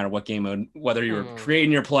game no matter what game mode, whether you were Hmm.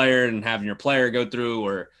 creating your player and having your player go through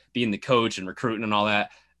or being the coach and recruiting and all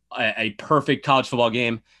that. A perfect college football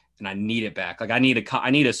game, and I need it back. Like I need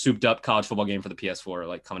a souped up college football game for the PS4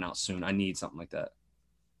 like coming out soon. I need something like that.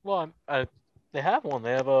 Well, they have one.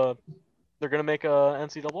 They have a. They're gonna make a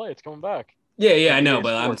NCAA. It's coming back. Yeah, yeah, I know, NBA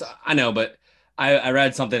but Sports. I know, but I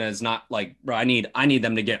read something that's not like, bro. I need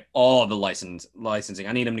them to get all the licensing.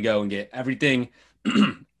 I need them to go and get everything,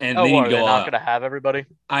 and Oh, they need what to are they go. not gonna have everybody?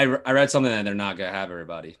 I read something that they're not gonna have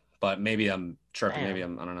everybody, but maybe I'm chirping. Maybe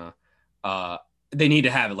Damn. I don't know. uh, they need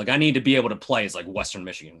to have it. Like I need to be able to play as like Western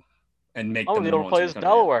Michigan and I make want them to the be number able to one team play in the as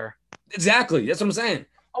country. Yeah. Delaware. Exactly. That's what I'm saying.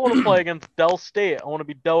 I want to play against Dell State. I want to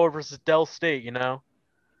be Delaware versus Dell State.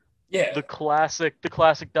 Yeah. The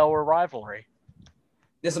classic Delaware rivalry.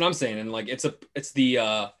 That's what I'm saying. And like it's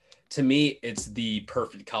the to me it's the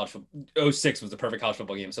perfect college football. '06 was the perfect college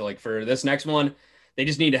football game. So like for this next one, they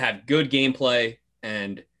just need to have good gameplay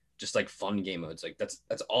and just like fun game modes. Like that's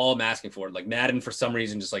all I'm asking for. Like Madden for some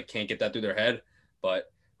reason just like can't get that through their head.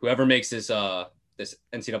 But whoever makes this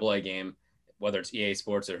NCAA game, whether it's EA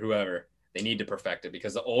Sports or whoever, they need to perfect it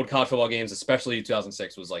because the old college football games, especially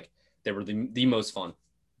 2006, was like they were the most fun.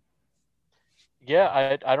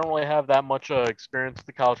 Yeah, I don't really have that much experience with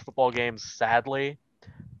the college football games, sadly.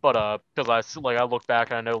 But because I look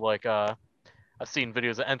back, I know I've seen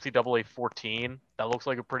videos of NCAA 14. That looks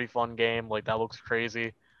like a pretty fun game. Like that looks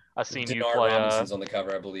crazy. I've seen you Denard play. Robinson's on the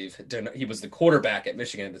cover, I believe. He was the quarterback at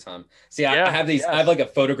Michigan at the time. See, I Yeah, have these. I have yes. like a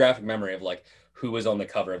photographic memory of like who was on the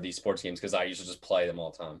cover of these sports games because I used to just play them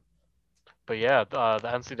all the time. But yeah, the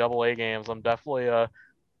NCAA games.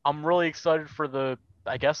 I'm really excited for the.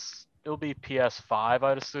 I guess it'll be PS5.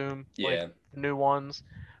 I'd assume like Yeah, new ones.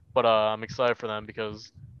 But I'm excited for them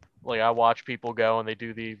because like I watch people go and they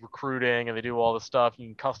do the recruiting and they do all the stuff.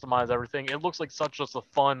 You can customize everything. It looks like such just a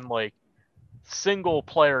fun like single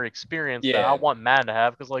player experience that I yeah, want Madden to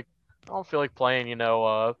have because like I don't feel like playing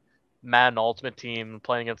Madden Ultimate Team and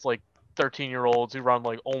playing against like 13-year-olds who run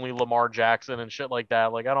like only Lamar Jackson and shit like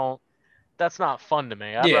that. Like I don't. That's not fun to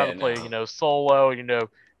me. I'd rather yeah. play No, solo.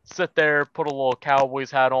 Sit there, put a little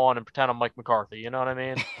Cowboys hat on, and pretend I'm Mike McCarthy. You know what I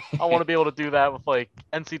mean? I want to be able to do that with like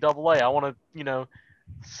NCAA. I want to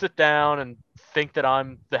sit down and think that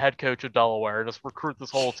I'm the head coach of Delaware and just recruit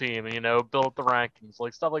this whole team and build up the rankings.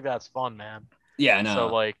 Like stuff like that's fun, man. yeah, So no,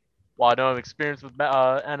 like while I don't have experience with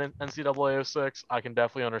NCAA 06, I can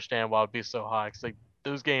definitely understand why it'd be so high because like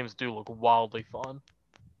those games do look wildly fun.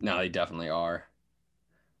 no. They definitely are.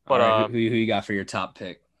 All But right, who you got for your top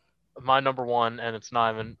pick? my number one, and it's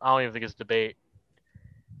not even I don't even think it's debate.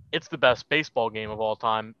 It's the best baseball game of all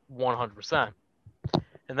time, 100%.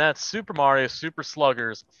 And that's Super Mario Super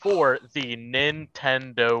Sluggers for the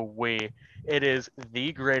Nintendo Wii. It is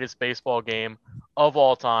the greatest baseball game of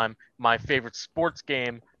all time, my favorite sports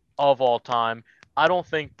game of all time. I don't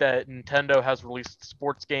think that Nintendo has released a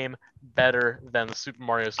sports game better than the Super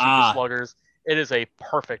Mario Super Ah, Sluggers. It is a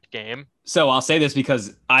perfect game. so I'll say this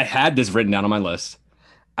because I had this written down on my list.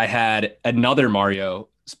 I had another Mario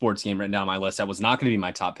sports game written down on my list that was not going to be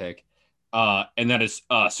my top pick, and that is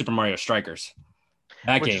Super Mario Strikers.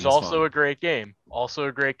 That Which is game is also fun, a great game. Also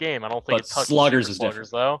a great game. I don't think but it touches Sluggers Super is Sluggers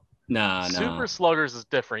different. though. Nah, nah. Super Sluggers is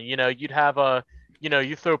different. You'd have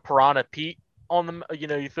you throw Piranha Pete on them.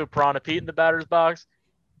 You throw Piranha Pete in the batter's box.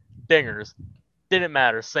 Dingers. Didn't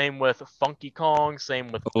matter. Same with Funky Kong.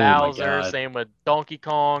 Same with Oh my Bowser. god. Same with Donkey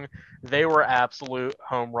Kong. They were absolute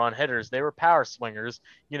home run hitters. They were power swingers.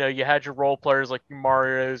 You had your role players like your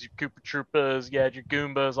Mario's, your Koopa Troopas. You had your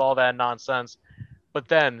Goombas, all that nonsense. But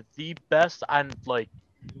then the best, and like,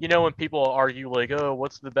 when people argue like, oh,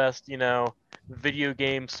 what's the best, video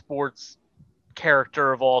game sports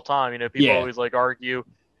character of all time? People Yeah, always like argue,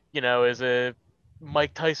 is it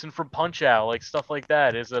Mike Tyson from Punch Out, like stuff like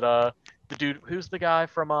that? Is it the dude who's the guy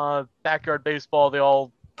from Backyard Baseball? They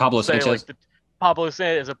all Pablo say like Sanchez. the Pablo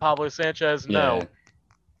Sanchez. Is it Pablo Sanchez? Yeah, No.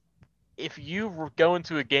 If you go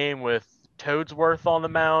into a game with Toadsworth on the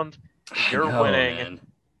mound, I you're know, winning man.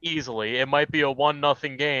 easily. It might be a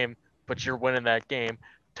 1-0 game, but you're winning that game.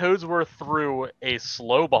 Toadsworth threw a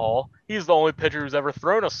slow ball. He's the only pitcher who's ever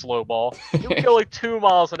thrown a slow ball. It would go like 2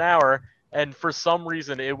 miles an hour, and for some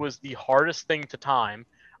reason, it was the hardest thing to time.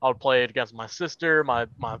 I would play it against my sister, my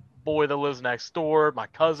boy that lives next door, my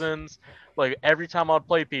cousins. Like every time I'd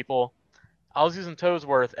play people, I was using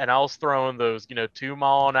Toesworth and I was throwing those, 2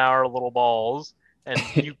 mile an hour little balls, and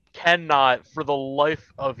you cannot, for the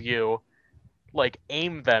life of you, like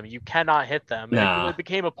aim them. You cannot hit them. And Nah. it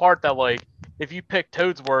became a part that like if you pick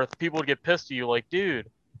Toadsworth, people would get pissed at you. Like, dude,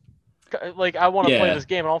 like I want to play Yeah. this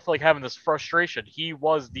game. I don't feel like having this frustration. He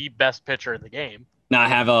was the best pitcher in the game. Now I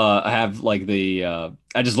have like the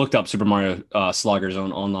I just looked up Super Mario Sluggers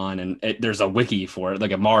online and there's a wiki for it,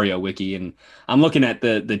 like a Mario wiki, and I'm looking at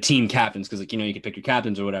the team captains because like you can pick your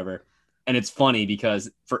captains or whatever, and it's funny because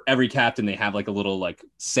for every captain they have like a little like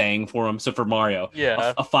saying for them. So for Mario,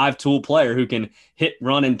 Yeah, a five tool player who can hit,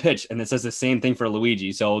 run, and pitch, and it says the same thing for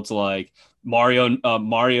Luigi. So it's like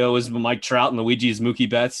Mario is Mike Trout and Luigi is Mookie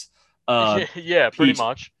Betts. yeah, pretty Peach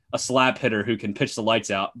much. a slap hitter who can pitch the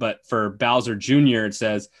lights out. But for Bowser Jr., it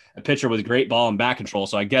says a pitcher with great ball and bat control.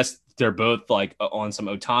 So I guess they're both like on some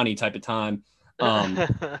Otani type of time. Um,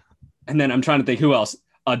 And then I'm trying to think who else.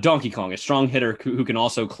 Donkey Kong, a strong hitter who can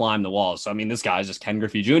also climb the walls. So I mean, this guy is just Ken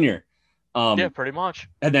Griffey Jr. Yeah, Um, pretty much.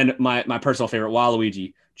 and then my personal favorite,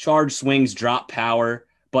 Waluigi, charge swings, drop power,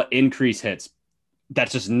 but increase hits.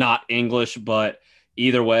 That's just not English, but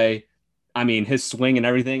either way, I mean, his swing and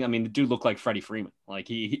everything. I mean, the dude looked like Freddie Freeman. Like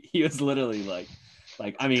he was literally like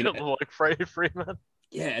I mean, Did look like Freddie Freeman.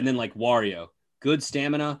 yeah. And then like Wario, good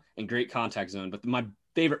stamina and great contact zone. But my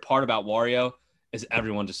favorite part about Wario is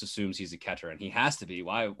everyone just assumes he's a catcher, and he has to be.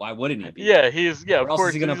 Why wouldn't he be? Yeah, of Where else is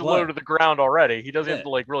course he gonna he's low play? to the ground already. He doesn't have Yeah. to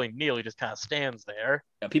like really kneel. He just kind of stands there.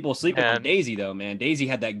 Yeah, people sleeping on And Daisy though, man. Daisy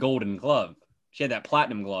had that golden glove. She had that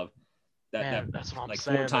platinum glove. That man, that's what I'm like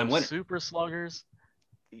saying. four-time Those winner. super sluggers.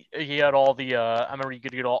 He had all the. I remember you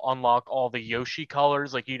could get all unlock all the Yoshi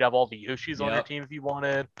colors. Like you'd have all the Yoshis on your Yep. team if you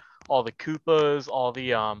wanted. All the Koopas. All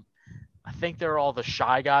the I think they're all the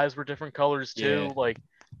Shy Guys were different colors Yeah. too. Like,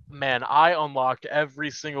 man, I unlocked every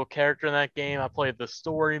single character in that game. I played the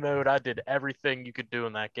story mode. I did everything you could do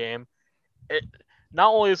in that game. It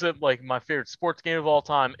not only is it like my favorite sports game of all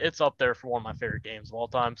time, it's up there for one of my favorite games of all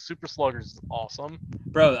time. Super Sluggers is awesome.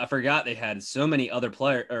 Bro, I forgot they had so many other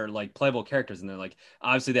player or like playable characters in there. Like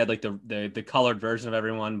obviously they had like the colored version of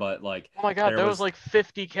everyone, but like Oh my god, there there was was like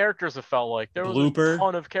 50 characters. It felt like there was a Blooper,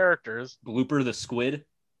 ton of characters. Blooper the squid,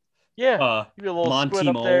 Yeah, uh you get a little squid Monty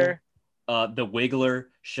up Mole, there. the Wiggler,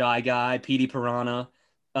 Shy Guy, Petey Piranha,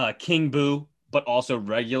 King Boo, but also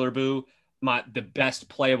regular Boo. The best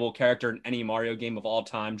playable character in any Mario game of all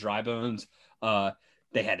time, Dry Bones. Uh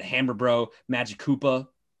they had Hammer Bro, Magic Koopa.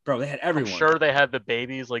 Bro, they had I'm everyone. sure they had the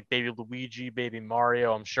babies like Baby Luigi, Baby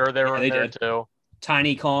Mario. I'm sure they Yeah, were in they there did. too.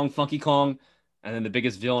 Tiny Kong, Funky Kong, and then the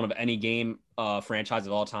biggest villain of any game franchise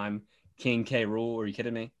of all time, King K. Rool. Are you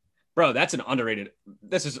kidding me, bro? That's an underrated.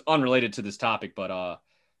 This is unrelated to this topic, but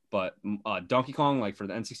Donkey Kong, like for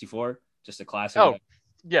the N64, just a classic, Oh,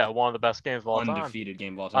 yeah, one of the best games of all time. undefeated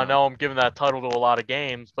game of all I time. know I'm giving that title to a lot of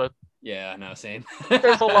games, but Yeah, no, same.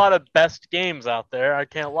 there's a lot of best games out there. I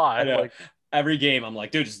can't I lie. know. Like, Every game, I'm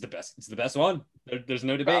like, dude, this is the best. It's the best one. There's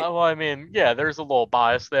no debate. well, I mean, yeah, there's a little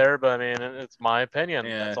bias there, but I mean, it's my opinion.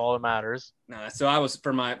 That's Yeah. all that matters. No, so I was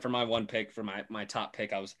for my one pick for my top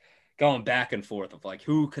pick. I was going back and forth of like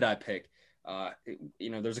who could I pick.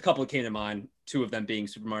 There's a couple that came to mind. Two of them being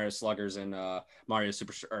Super Mario Sluggers and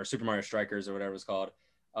Super Mario Strikers or whatever it's called.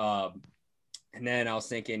 Um, and then I was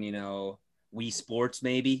thinking, Wii Sports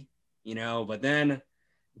maybe, but then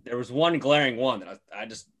there was one glaring one that I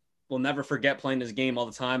just will never forget playing this game all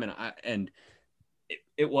the time, and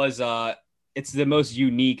it was it's the most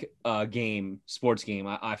unique sports game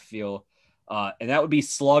I feel, and that would be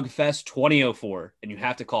Slugfest 2004, and you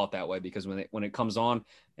have to call it that way because when it comes on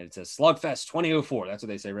and it says Slugfest 2004, that's what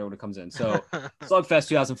they say right when it comes in. So Slugfest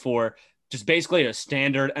 2004, just basically a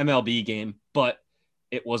standard MLB game, but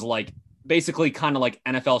it was like basically kind of like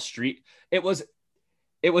NFL Street. It was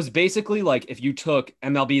basically like if you took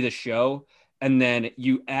MLB the Show and then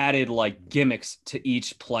you added like gimmicks to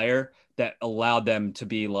each player that allowed them to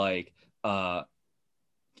be like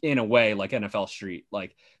in a way like NFL Street.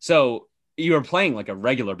 Like so you are playing like a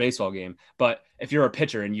regular baseball game, but if you're a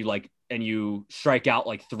pitcher and you strike out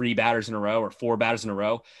like 3 batters in a row or 4 batters in a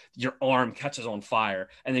row, your arm catches on fire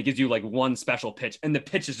and it gives you like one special pitch and the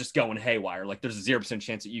pitch is just going haywire. Like there's a 0%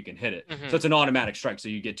 chance that you can hit it. Mm-hmm. So it's an automatic strike. So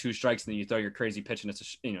you get 2 strikes and then you throw your crazy pitch and it's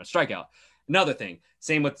a strikeout. Another thing,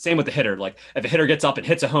 same with the hitter. Like if a hitter gets up and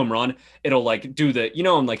hits a home run, it'll like do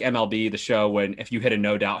in like MLB the Show when if you hit a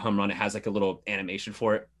no doubt home run, it has like a little animation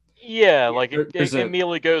for it. Yeah, like There's it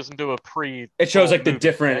immediately goes into a pre. It shows like the movie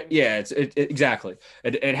different. thing. Yeah, exactly.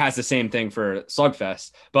 It has the same thing for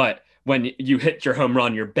Slugfest, but when you hit your home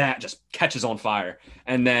run, your bat just catches on fire.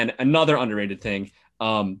 And then another underrated thing,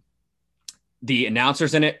 the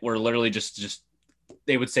announcers in it were literally just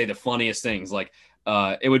they would say the funniest things. Like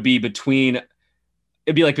it'd be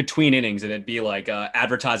like between innings, and it'd be like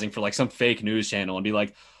advertising for like some fake news channel, and be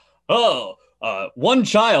like, oh, one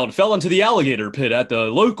child fell into the alligator pit at the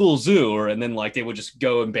local zoo, and then like they would just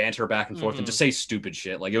go and banter back and forth and just say stupid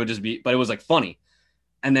shit. Like it would just be, but it was like funny.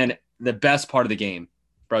 And then the best part of the game,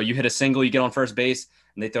 bro, you hit a single, you get on first base,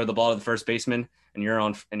 and they throw the ball to the first baseman, and you're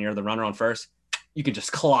the runner on first. You can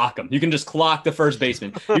just clock them. You can just clock the first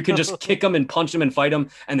baseman. You can just kick them and punch them and fight them,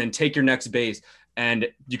 and then take your next base, and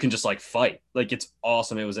you can just like fight. Like it's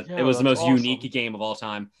awesome. It was the most unique game of all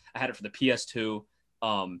time. I had it for the PS2.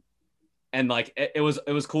 And like it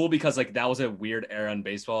was cool because like that was a weird era in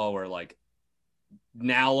baseball where like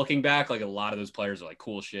now looking back, like a lot of those players are like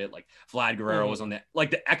cool shit. Like Vlad Guerrero was on the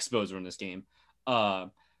Expos were in this game.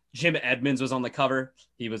 Jim Edmonds was on the cover.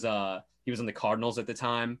 He was on the Cardinals at the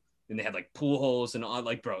time. and they had like pool holes and all.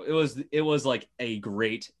 Like, bro, it was like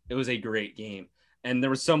it was a great game, and there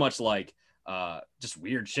was so much like just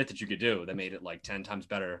weird shit that you could do that made it like 10 times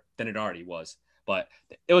better than it already was. But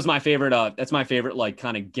it was my favorite. That's my favorite like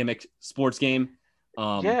kind of gimmick sports game.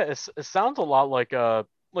 Yeah, it sounds a lot like the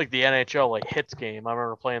NHL like hits game. I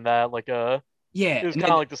remember playing that. Yeah, It was and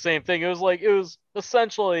kind of then like the same thing. It was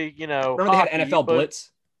essentially remember they had hockey, NFL but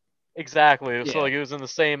Blitz. exactly. So Yeah, like it was in the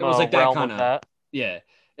same it was like that realm kind of of. that. Yeah,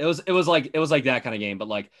 it was like that kind of game. But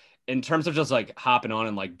like in terms of just like hopping on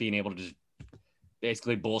and like being able to just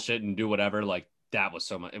basically bullshit and do whatever, like that was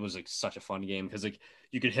so much. It was like such a fun game because like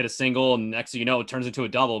you could hit a single and next thing you know it turns into a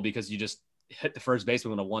double because you just hit the first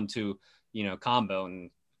baseman with a 1-2 combo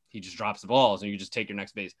and he just drops the balls and you just take your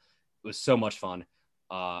next base. It was so much fun.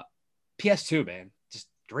 uh PS2, man, just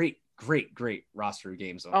great roster of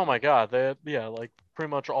games on Oh it. my God, yeah, like pretty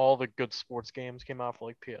much all the good sports games came out for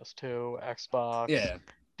like PS2, Xbox, Yeah.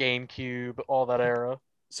 GameCube, all that era.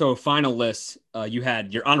 So final list, you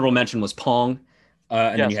had your honorable mention was Pong,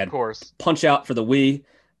 and then you Yes, of had course. Punch Out for the Wii,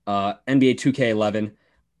 NBA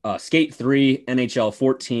 2K11, Skate 3, NHL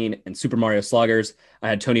 14, and Super Mario Sluggers. I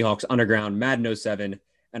had Tony Hawk's Underground, Madden '07,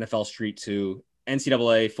 NFL Street 2,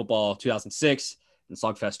 NCAA Football 2006, and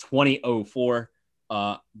Slugfest 2004.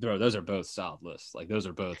 Bro, those are both solid lists. Like those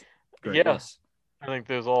are both great Yeah, lists. I think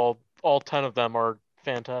there's all 10 of them are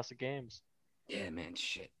fantastic games. Yeah, man,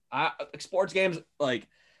 shit. Sports games, like,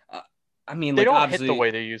 uh, I mean, They like don't hit the obviously,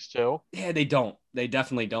 way they used to. yeah, they don't. They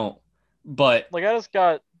definitely don't. But Like I just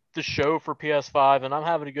got the show for PS5 and I'm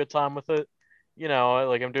having a good time with it.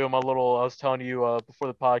 Like I'm doing my little I was telling you before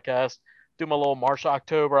the podcast, do my little March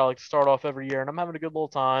October. I like to start off every year and I'm having a good little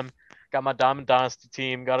time. Got my Diamond Dynasty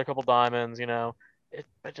team, got a couple diamonds. It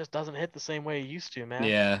just doesn't hit the same way it used to, man.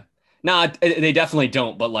 yeah, no, they definitely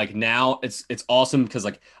don't. But like now, it's awesome because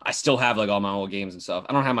like I still have like all my old games and stuff.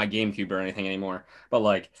 I don't have my GameCube or anything anymore, but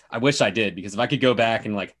like I wish I did because if I could go back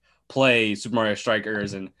and like play Super Mario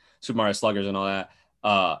Strikers and Super Mario Sluggers and all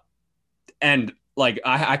that, and like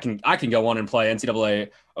I can go on and play NCAA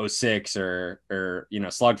 '06 or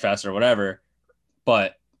Slugfest or whatever.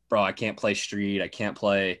 But bro, I can't play Street. I can't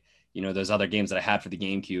play those other games that I had for the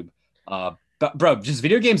GameCube. But bro, just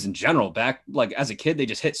video games in general. Back like as a kid, they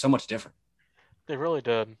just hit so much different. They really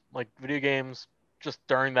did. Like video games just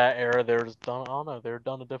during that era, they were just done I don't know, they were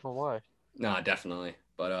done a different way. No, definitely.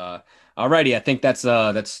 But alrighty, I think that's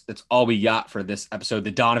all we got for this episode,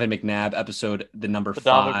 the Donovan McNabb episode, the number The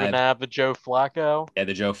Donovan 5. McNabb, the Joe Flacco. Yeah,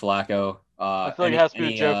 the Joe Flacco. I feel like it has to be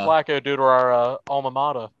the Joe Flacco due to our alma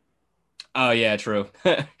mater. Oh yeah, true.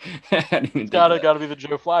 I didn't even It's think of that. gotta be the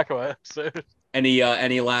Joe Flacco episode.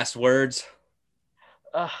 Any last words?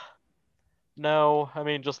 Uh, no, I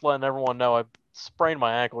mean just letting everyone know I sprained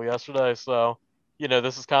my ankle yesterday, so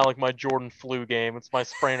this is kind of like my Jordan flu game. It's my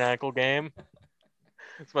sprained ankle game.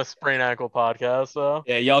 It's my sprained ankle podcast. So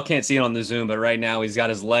Yeah, y'all can't see it on the Zoom, but right now he's got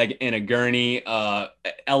his leg in a gurney,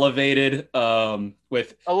 elevated,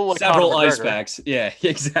 with I look like Conor several ice McGregor. packs. Yeah,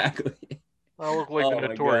 exactly. I look like the Oh my god.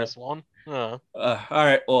 notorious one. All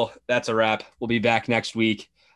right, well, that's a wrap. We'll be back next week.